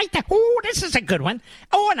 let me write that. Oh, this is a good one.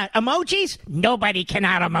 Oh, and emojis? Nobody can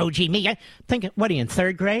out-emoji me. I'm thinking, what are you, in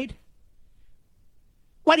 3rd grade?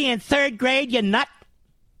 What are you, in 3rd grade, you nut?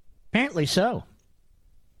 Apparently so.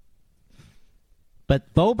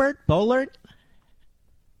 But Boebert?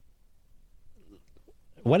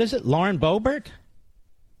 What is it? Lauren Boebert?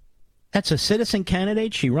 That's a citizen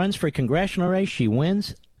candidate. She runs for a congressional race. She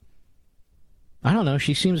wins. I don't know.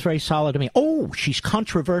 She seems very solid to me. Oh, she's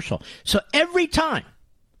controversial. So every time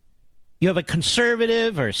you have a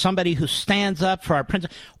conservative or somebody who stands up for our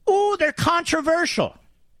principles, oh, they're controversial.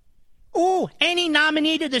 any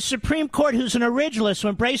nominee to the Supreme Court who's an originalist who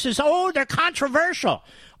embraces, they're controversial.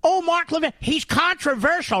 Mark Levin, he's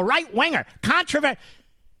controversial, right-winger, controversial.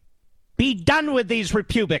 Be done with these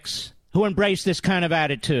Republics who embrace this kind of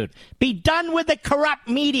attitude. Be done with the corrupt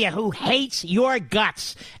media who hates your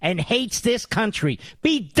guts and hates this country.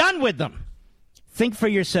 Be done with them. Think for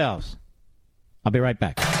yourselves. I'll be right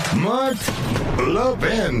back. Mark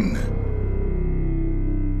Levin.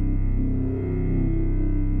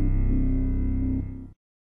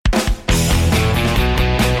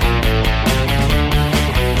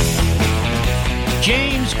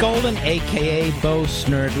 James Golden, a.k.a. Bo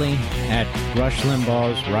Snerdley, at Rush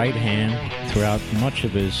Limbaugh's right hand throughout much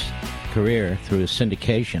of his career through his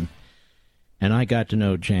syndication. And I got to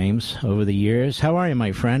know James over the years. How are you,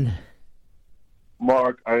 my friend?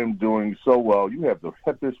 Mark, I am doing so well. You have the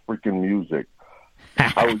hippest freaking music.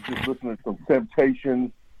 I was just listening to some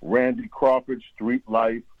Temptations, Randy Crawford, Street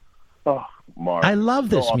Life. Oh, Mark. I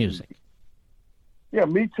love this awesome music. Yeah,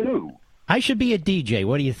 me too. I should be a DJ.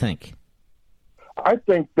 What do you think? I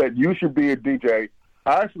think that you should be a DJ.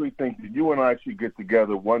 I actually think that you and I should get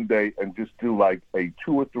together one day and just do like a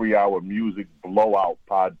 2 or 3 hour music blowout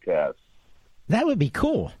podcast. That would be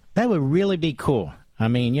cool. That would really be cool. I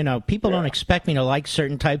mean, people don't expect me to like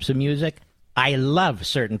certain types of music. I love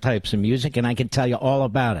certain types of music, and I can tell you all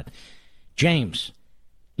about it. James,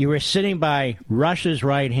 you were sitting by Rush's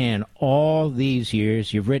right hand all these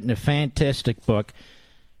years. You've written a fantastic book,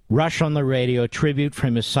 Rush on the Radio, tribute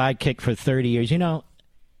from his sidekick for 30 years.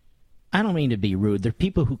 I don't mean to be rude. There are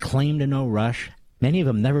people who claim to know Rush. Many of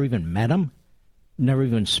them never even met him, never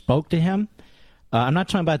even spoke to him. I'm not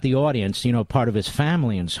talking about the audience, part of his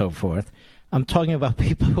family and so forth. I'm talking about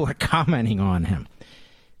people who are commenting on him.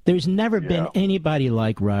 There's never been anybody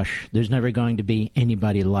like Rush. There's never going to be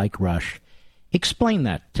anybody like Rush. Explain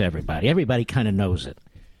that to everybody. Everybody kind of knows it.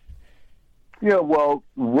 Yeah, well,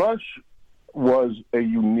 Rush was a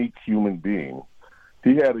unique human being.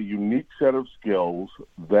 He had a unique set of skills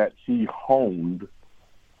that he honed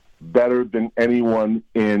better than anyone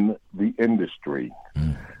in the industry.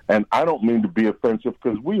 And I don't mean to be offensive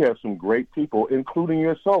because we have some great people, including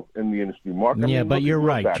yourself, in the industry, Mark. But you're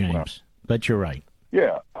right, James. But you're right.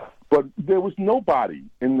 Yeah, but there was nobody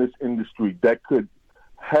in this industry that could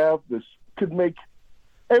make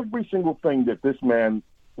every single thing that this man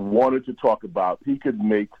wanted to talk about. He could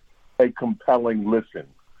make a compelling listen.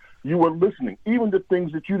 You were listening, even to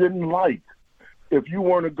things that you didn't like. If you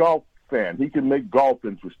weren't a golf fan, he could make golf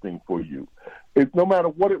interesting for you. No matter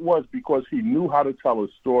what it was, because he knew how to tell a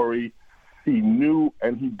story. He knew,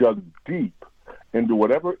 and he dug deep into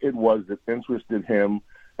whatever it was that interested him,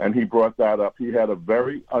 and he brought that up. He had a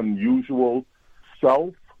very unusual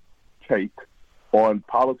self-take on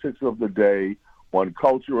politics of the day, on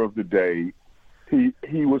culture of the day.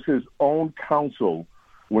 He was his own counsel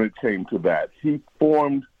when it came to that. He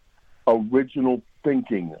formed original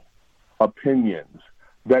thinking, opinions,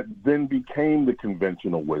 that then became the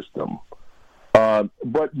conventional wisdom.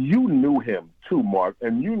 But you knew him too, Mark,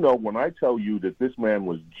 and when I tell you that this man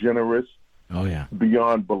was generous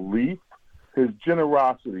beyond belief, his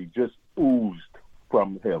generosity just oozed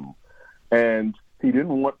from him. And he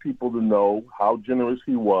didn't want people to know how generous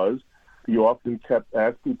he was. He often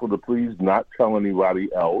asked people to please not tell anybody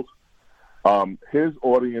else. His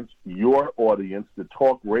audience, your audience, the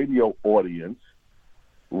talk radio audience,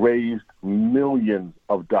 raised millions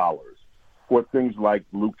of dollars for things like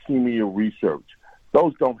leukemia research.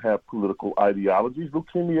 Those don't have political ideologies.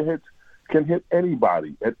 Leukemia can hit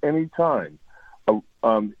anybody at any time.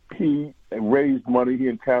 He raised money, he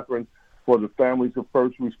and Catherine, for the families of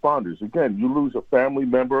first responders. Again, you lose a family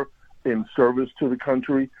member in service to the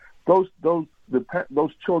country. Those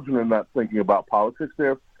children are not thinking about politics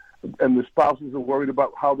there, and the spouses are worried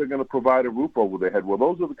about how they're going to provide a roof over their head. Well,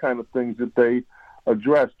 those are the kind of things that they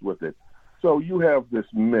addressed with it. So you have this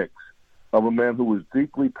mix of a man who was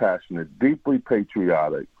deeply passionate, deeply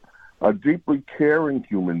patriotic, a deeply caring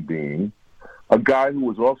human being, a guy who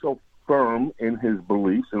was also firm in his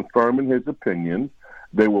beliefs and firm in his opinions.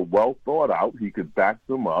 They were well thought out. He could back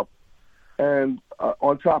them up. And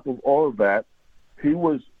on top of all of that, he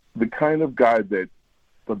was the kind of guy that,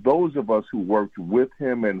 for those of us who worked with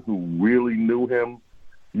him and who really knew him,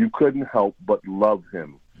 you couldn't help but love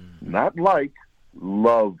him. Not like,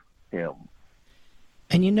 love him.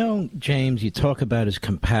 And James, you talk about his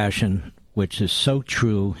compassion, which is so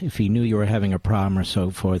true. If he knew you were having a problem or so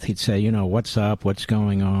forth, he'd say, what's up, what's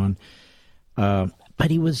going on?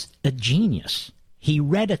 But he was a genius. He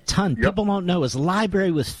read a ton. Yep. People don't know his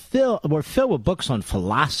library was filled with books on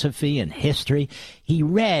philosophy and history. He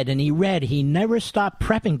read and he read. He never stopped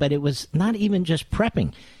prepping, but it was not even just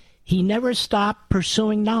prepping. he never stopped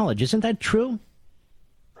pursuing knowledge. Isn't that true?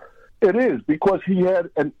 It is, because he had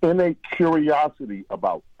an innate curiosity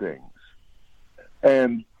about things.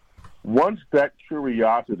 And once that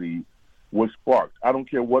curiosity was sparked, I don't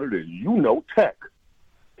care what it is, tech.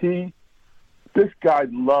 This guy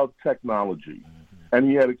loved technology, and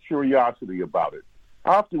he had a curiosity about it.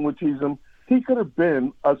 I often would tease him, he could have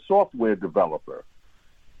been a software developer.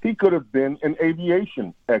 He could have been an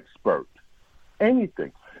aviation expert,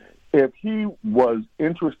 anything. If he was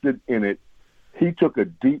interested in it, he took a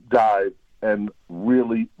deep dive and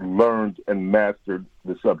really learned and mastered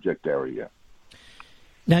the subject area.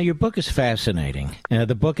 Now, your book is fascinating.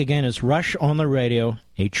 The book, again, is Rush on the Radio,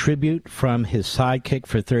 a tribute from his sidekick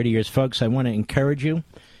for 30 years. Folks, I want to encourage you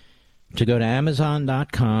to go to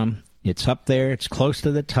Amazon.com. It's up there. It's close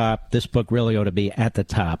to the top. This book really ought to be at the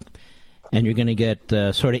top. And you're going to get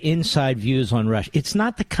sort of inside views on Rush. It's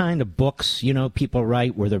not the kind of books, people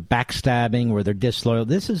write where they're backstabbing, where they're disloyal.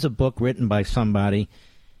 This is a book written by somebody,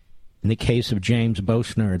 in the case of James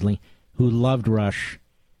Boesnerdly, who loved Rush,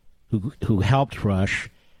 who helped Rush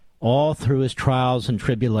all through his trials and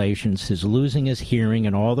tribulations, his losing his hearing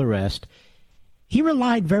and all the rest. He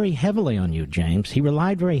relied very heavily on you, James. He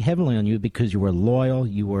relied very heavily on you because you were loyal,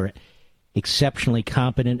 you were exceptionally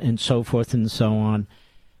competent, and so forth and so on.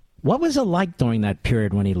 What was it like during that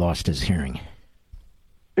period when he lost his hearing?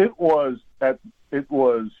 It was a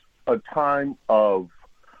time of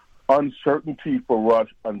uncertainty for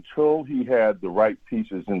Rush until he had the right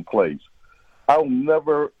pieces in place. I'll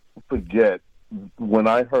never forget when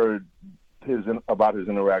I heard about his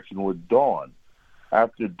interaction with Dawn.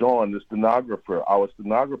 After Dawn, our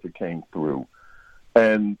stenographer came through.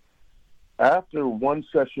 And after one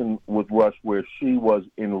session with Rush where she was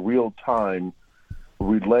in real time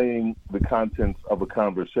relaying the contents of a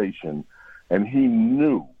conversation, and he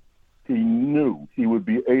knew he would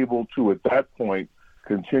be able to, at that point,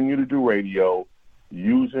 continue to do radio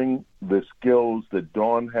using the skills that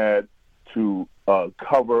Dawn had to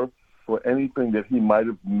cover for anything that he might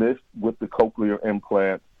have missed with the cochlear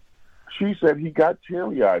implant. She said he got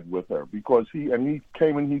teary-eyed with her because he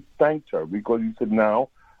came and he thanked her because he said, now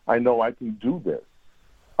I know I can do this.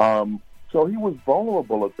 So he was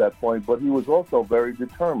vulnerable at that point, but he was also very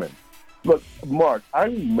determined. Look, Mark, I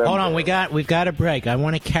remember... Hold on, we've got a break. I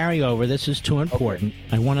want to carry over. This is too important.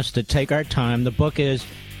 Okay. I want us to take our time. The book is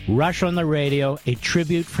Rush on the Radio, a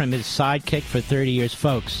tribute from his sidekick for 30 years.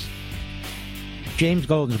 Folks, James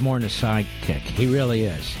Golden's more than a sidekick. He really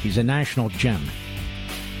is. He's a national gem.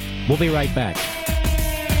 We'll be right back.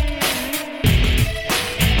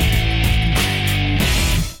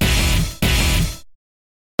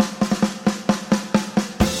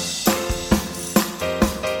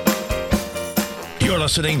 You're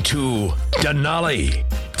listening to Denali,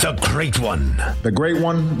 the Great One. The Great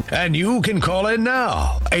One. And you can call in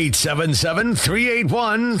now,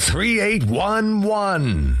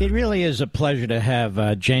 877-381-3811. It really is a pleasure to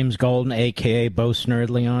have James Golden, a.k.a.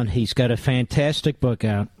 Boesnerdly, on. He's got a fantastic book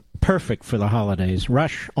out, perfect for the holidays.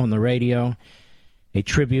 Rush on the Radio, a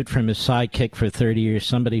tribute from his sidekick for 30 years,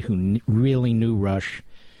 somebody who really knew Rush,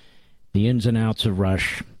 the ins and outs of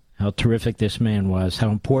Rush, how terrific this man was,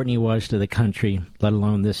 how important he was to the country, let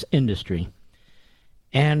alone this industry.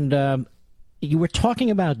 And you were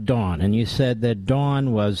talking about Dawn, and you said that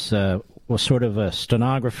Dawn was sort of a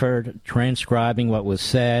stenographer transcribing what was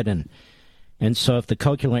said, and so if the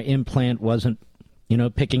cochlear implant wasn't,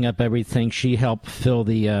 picking up everything, she helped fill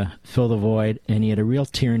the void, and he had a real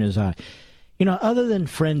tear in his eye. Other than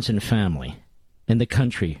friends and family in the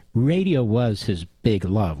country, radio was his big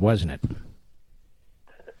love, wasn't it?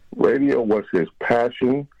 Radio was his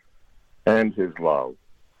passion and his love.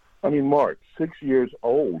 I mean, Mark, 6 years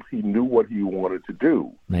old, he knew what he wanted to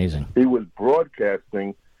do. Amazing. He was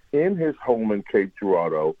broadcasting in his home in Cape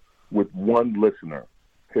Girardeau with one listener,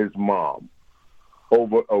 his mom,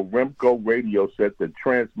 over a Remco radio set that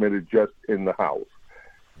transmitted just in the house.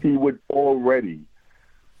 He would already,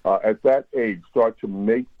 at that age, start to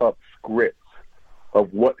make up scripts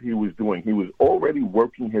of what he was doing. He was already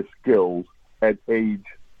working his skills at age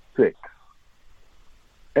 6.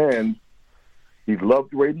 And he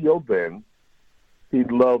loved radio then. He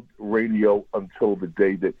loved radio until the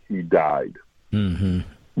day that he died. Mm-hmm.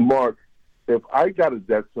 Mark, if I got a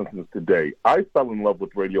death sentence today, I fell in love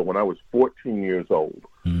with radio when I was 14 years old.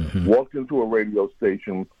 Mm-hmm. Walked into a radio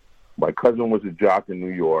station. My cousin was a jock in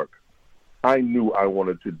New York. I knew I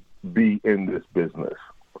wanted to be in this business.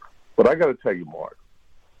 But I got to tell you, Mark,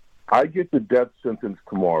 I get the death sentence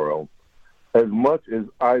tomorrow. As much as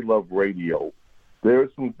I love radio, there are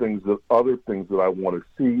other things that I want to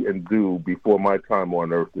see and do before my time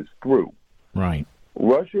on Earth is through. Right.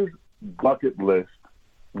 Rush's bucket list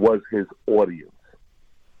was his audience.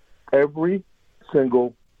 Every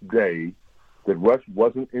single day that Rush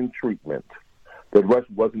wasn't in treatment, that Rush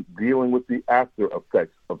wasn't dealing with the after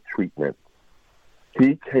effects of treatment,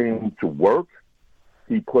 he came to work,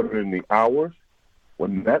 he put in the hours.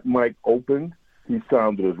 When that mic opened, he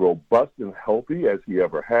sounded as robust and healthy as he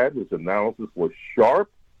ever had. His analysis was sharp.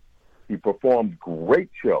 He performed great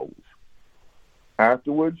shows.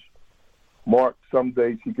 Afterwards, Mark, some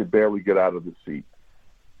days he could barely get out of the seat.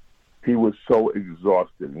 He was so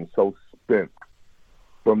exhausted and so spent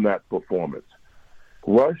from that performance.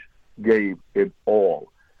 Rush gave it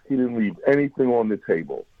all. He didn't leave anything on the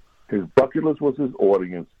table. His bucket list was his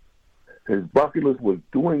audience. His bucket list was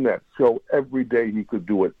doing that show every day he could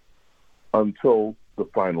do it until the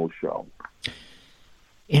final show.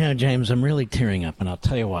 You know, James, I'm really tearing up, and I'll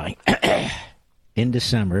tell you why. In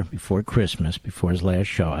December, before Christmas, before his last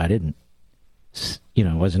show, I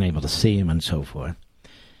wasn't able to see him and so forth.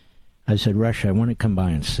 I said, Rush, I want to come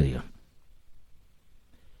by and see you.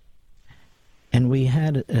 And we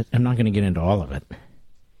had, I'm not going to get into all of it,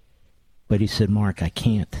 but he said, Mark, I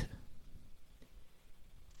can't.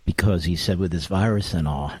 Because he said, with this virus and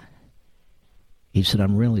all, he said,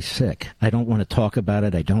 I'm really sick. I don't want to talk about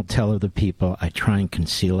it. I don't tell other people. I try and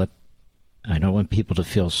conceal it. I don't want people to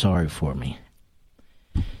feel sorry for me.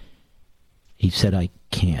 He said, I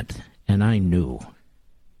can't. And I knew.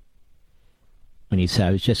 When he said,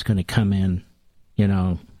 I was just going to come in,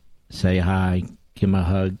 say hi, give him a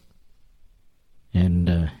hug,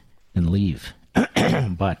 and leave.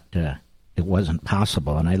 But it wasn't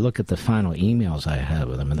possible. And I look at the final emails I had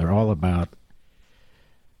with him, and they're all about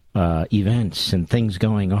events and things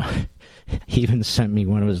going on. He even sent me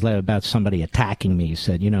one of his letters about somebody attacking me. He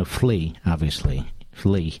said, flee, obviously,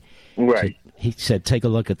 flee. Right. He said, take a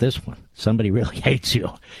look at this one. Somebody really hates you.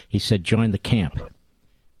 He said, join the camp.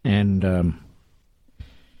 And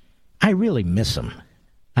I really miss him.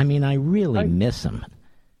 I mean, I really miss him.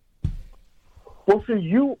 Well,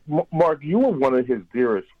 see, Mark, you were one of his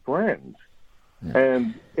dearest friends. Yeah.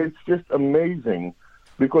 And it's just amazing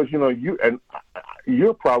because,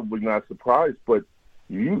 you're probably not surprised, but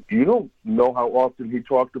you don't know how often he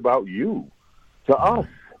talked about you to us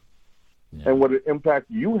and what an impact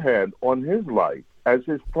you had on his life as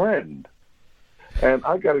his friend. And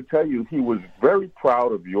I got to tell you, he was very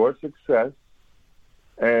proud of your success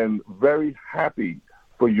and very happy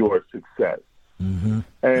for your success. Mm-hmm.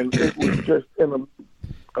 And it was just an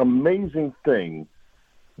amazing thing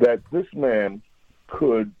that this man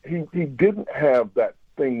he didn't have that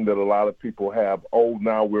thing that a lot of people have,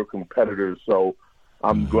 now we're competitors, so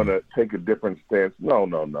I'm going to take a different stance.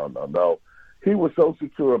 No. He was so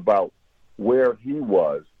secure about where he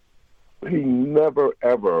was. He never,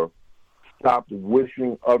 ever stopped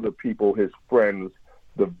wishing other people, his friends,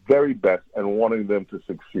 the very best and wanting them to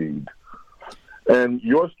succeed. And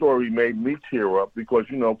your story made me tear up because,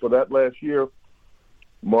 for that last year,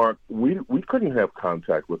 Mark, we couldn't have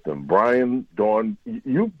contact with them. Brian, Dawn,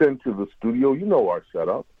 you've been to the studio. You know our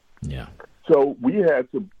setup. Yeah. So we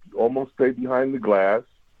had to almost stay behind the glass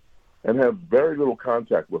and have very little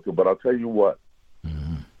contact with them. But I'll tell you what.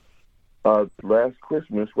 Mm-hmm. Last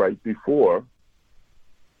Christmas, right before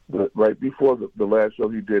the last show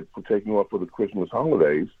he did for taking off for the Christmas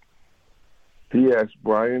holidays, he asked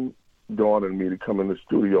Brian, Dawn, and me to come in the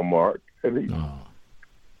studio, Mark, and he... Oh.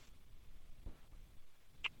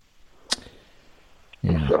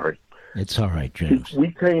 Yeah. I'm sorry. It's all right, James. We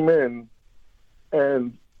came in,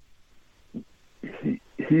 and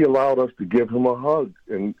he allowed us to give him a hug,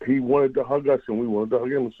 and he wanted to hug us, and we wanted to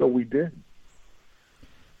hug him, and so we did.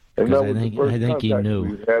 And that was the first contact he knew.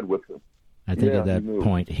 we had with him. I think at that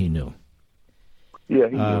point he knew. Yeah,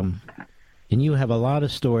 he knew. And you have a lot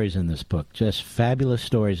of stories in this book, just fabulous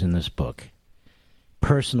stories in this book,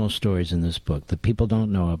 personal stories in this book that people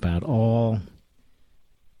don't know about, all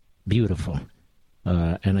beautiful.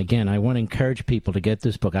 And again, I want to encourage people to get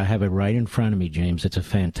this book. I have it right in front of me, James. It's a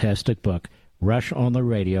fantastic book. Rush on the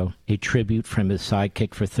Radio, a tribute from his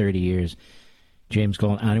sidekick for 30 years, James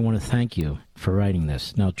Golden. I want to thank you for writing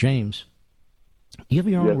this. Now, James, you have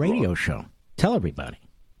your own radio show. Tell everybody.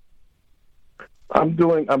 I'm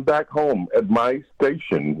back home at my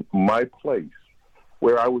station, my place,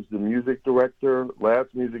 where I was the music director,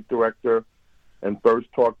 last music director, and first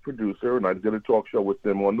talk producer, and I did a talk show with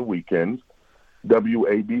them on the weekends.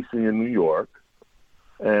 WABC in New York,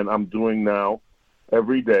 and I'm doing now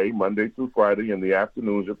every day, Monday through Friday, in the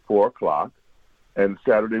afternoons at 4 o'clock, and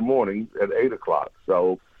Saturday mornings at 8 o'clock.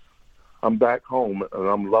 So I'm back home, and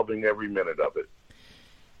I'm loving every minute of it.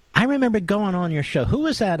 I remember going on your show. Who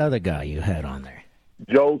was that other guy you had on there?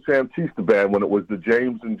 Joe Santista Band when it was the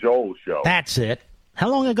James and Joel show. That's it. How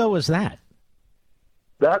long ago was that?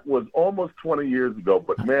 That was almost 20 years ago,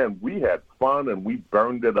 but man, we had fun and we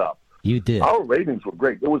burned it up. You did. Our ratings were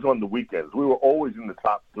great. It was on the weekends. We were always in the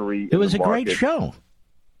top 3. It was a great show.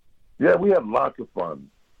 Yeah, we had lots of fun.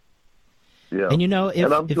 Yeah. And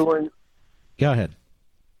doing. Go ahead.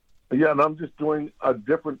 Yeah, and I'm just doing a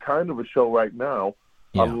different kind of a show right now.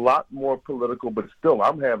 Yeah. A lot more political, but still,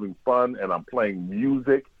 I'm having fun and I'm playing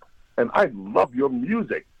music, and I love your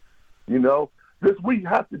music. You know, we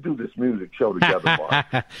have to do this music show together,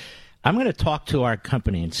 Mark. I'm going to talk to our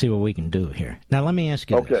company and see what we can do here. Now, let me ask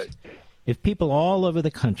you this. If people all over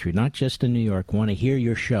the country, not just in New York, want to hear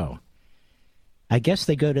your show, I guess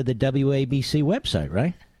they go to the WABC website,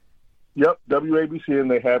 right? Yep, WABC,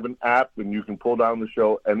 and they have an app, and you can pull down the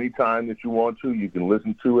show anytime that you want to. You can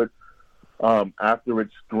listen to it after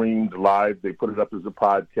it's streamed live. They put it up as a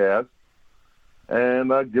podcast,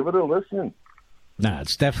 and give it a listen. No,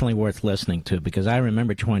 it's definitely worth listening to, because I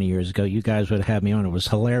remember 20 years ago, you guys would have me on. It was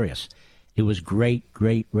hilarious. It was great,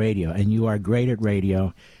 great radio, and you are great at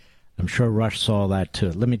radio. I'm sure Rush saw that,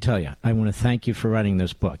 too. Let me tell you, I want to thank you for writing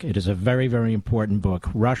this book. It is a very, very important book,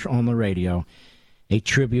 Rush on the Radio, a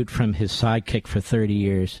tribute from his sidekick for 30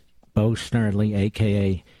 years, Bo Snerdley,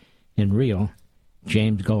 a.k.a. in real,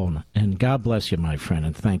 James Golden. And God bless you, my friend,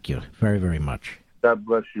 and thank you very, very much. God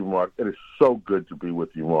bless you, Mark. It is so good to be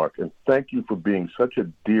with you, Mark. And thank you for being such a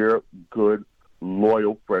dear, good,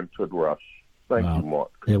 loyal friend to Rush. Thank you,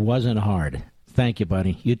 Mark. It wasn't hard. Thank you,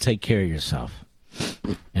 buddy. You take care of yourself.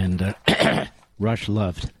 And Rush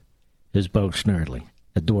loved his Bo Snerdley,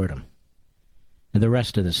 adored him. And the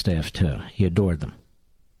rest of the staff, too. He adored them.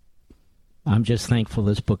 I'm just thankful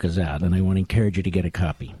this book is out, and I want to encourage you to get a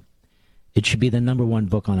copy. It should be the #1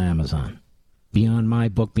 book on Amazon. Beyond my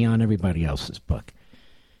book, beyond everybody else's book.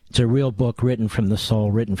 It's a real book written from the soul,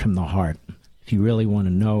 written from the heart. If you really want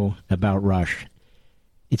to know about Rush,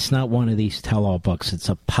 it's not one of these tell-all books. It's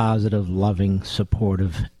a positive, loving,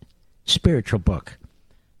 supportive, spiritual book.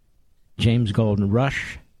 James Golden,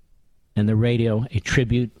 Rush and the Radio, a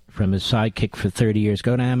tribute from his sidekick for 30 years.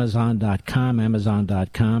 Go to Amazon.com,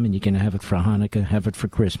 and you can have it for Hanukkah, have it for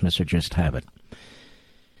Christmas, or just have it.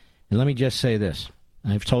 And let me just say this.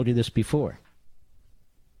 I've told you this before.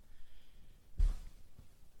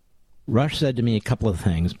 Rush said to me a couple of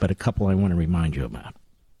things, but a couple I want to remind you about.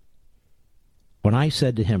 When I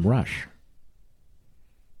said to him, Rush,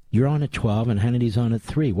 you're on at 12 and Hannity's on at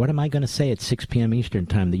 3. What am I going to say at 6 p.m. Eastern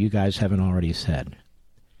Time that you guys haven't already said?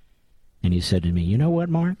 And he said to me, you know what,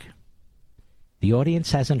 Mark? The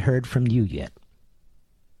audience hasn't heard from you yet.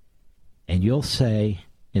 And you'll say,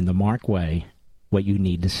 in the Mark way, what you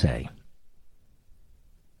need to say.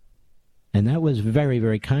 And that was very,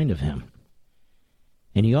 very kind of him.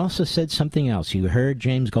 And he also said something else. You heard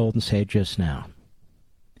James Golden say it just now.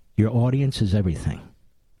 Your audience is everything.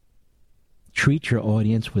 Treat your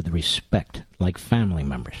audience with respect, like family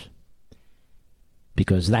members.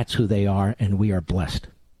 Because that's who they are, and we are blessed.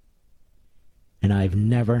 And I've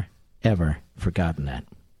never, ever forgotten that.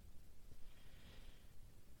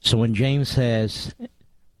 So when James says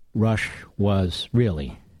Rush was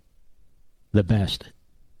really the best,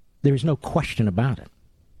 there's no question about it.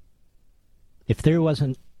 If there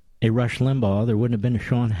wasn't a Rush Limbaugh, there wouldn't have been a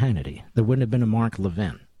Sean Hannity. There wouldn't have been a Mark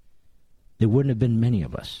Levin. There wouldn't have been many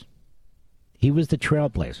of us. He was the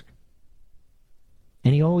trailblazer.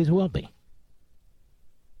 And he always will be.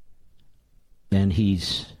 And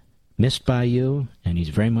he's missed by you, and he's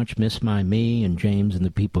very much missed by me and James and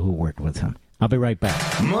the people who worked with him. I'll be right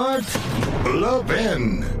back. Mark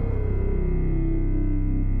Levin.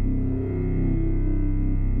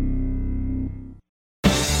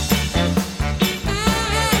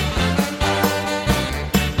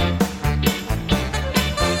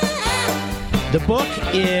 The book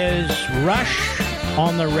is Rush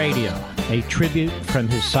on the Radio, a tribute from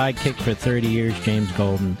his sidekick for 30 years, James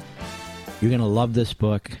Golden. You're going to love this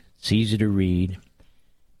book. It's easy to read.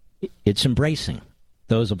 It's embracing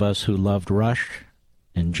those of us who loved Rush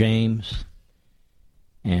and James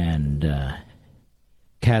and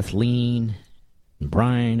Kathleen and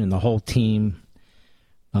Brian and the whole team.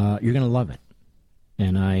 You're going to love it.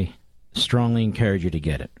 And I strongly encourage you to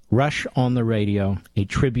get it. Rush on the Radio, a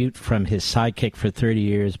tribute from his sidekick for 30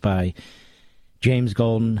 years by James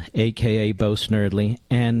Golden, a.k.a. Bo Snerdley.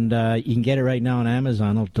 And you can get it right now on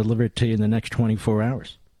Amazon. I'll deliver it to you in the next 24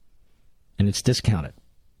 hours. And it's discounted.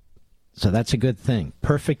 So that's a good thing.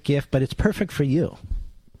 Perfect gift, but it's perfect for you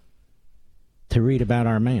to read about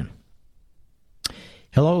our man.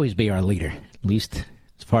 He'll always be our leader, at least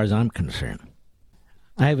as far as I'm concerned.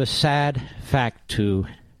 I have a sad fact to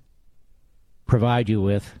provide you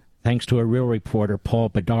with, thanks to a real reporter, Paul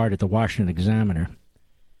Bedard at the Washington Examiner.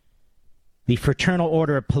 The Fraternal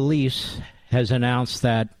Order of Police has announced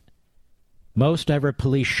that most ever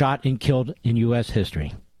police shot and killed in U.S.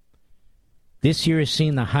 history. This year has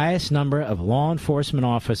seen the highest number of law enforcement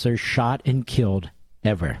officers shot and killed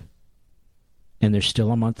ever. And there's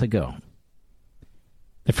still a month to go.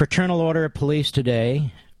 The Fraternal Order of Police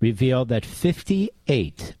today revealed that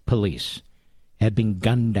 58 police had been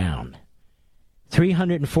gunned down.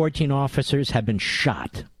 314 officers have been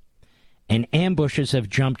shot. And ambushes have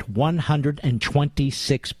jumped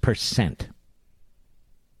 126%.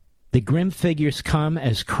 The grim figures come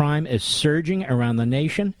as crime is surging around the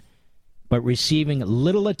nation, but receiving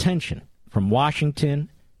little attention from Washington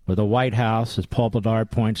or the White House, as Paul Bedard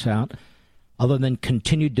points out, other than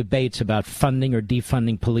continued debates about funding or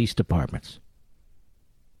defunding police departments.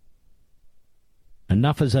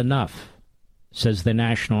 Enough is enough, says the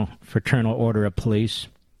National Fraternal Order of Police.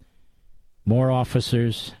 More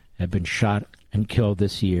officers have been shot and killed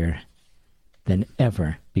this year than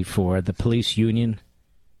ever before. The police union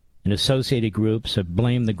and associated groups have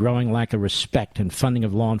blamed the growing lack of respect and funding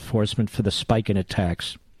of law enforcement for the spike in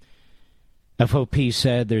attacks. FOP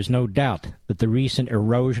said there's no doubt that the recent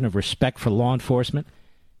erosion of respect for law enforcement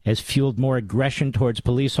has fueled more aggression towards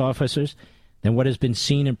police officers than what has been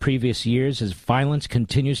seen in previous years. As violence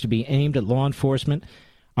continues to be aimed at law enforcement,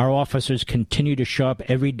 our officers continue to show up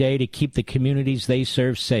every day to keep the communities they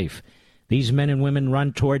serve safe. These men and women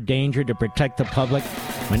run toward danger to protect the public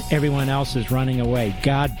when everyone else is running away.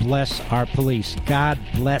 God bless our police. God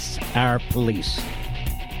bless our police.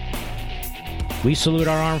 We salute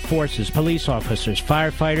our armed forces, police officers,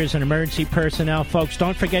 firefighters, and emergency personnel. Folks,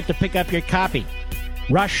 don't forget to pick up your copy.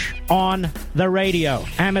 Rush on the Radio,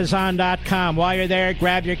 Amazon.com. While you're there,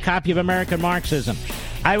 grab your copy of American Marxism.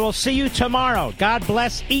 I will see you tomorrow. God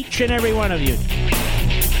bless each and every one of you.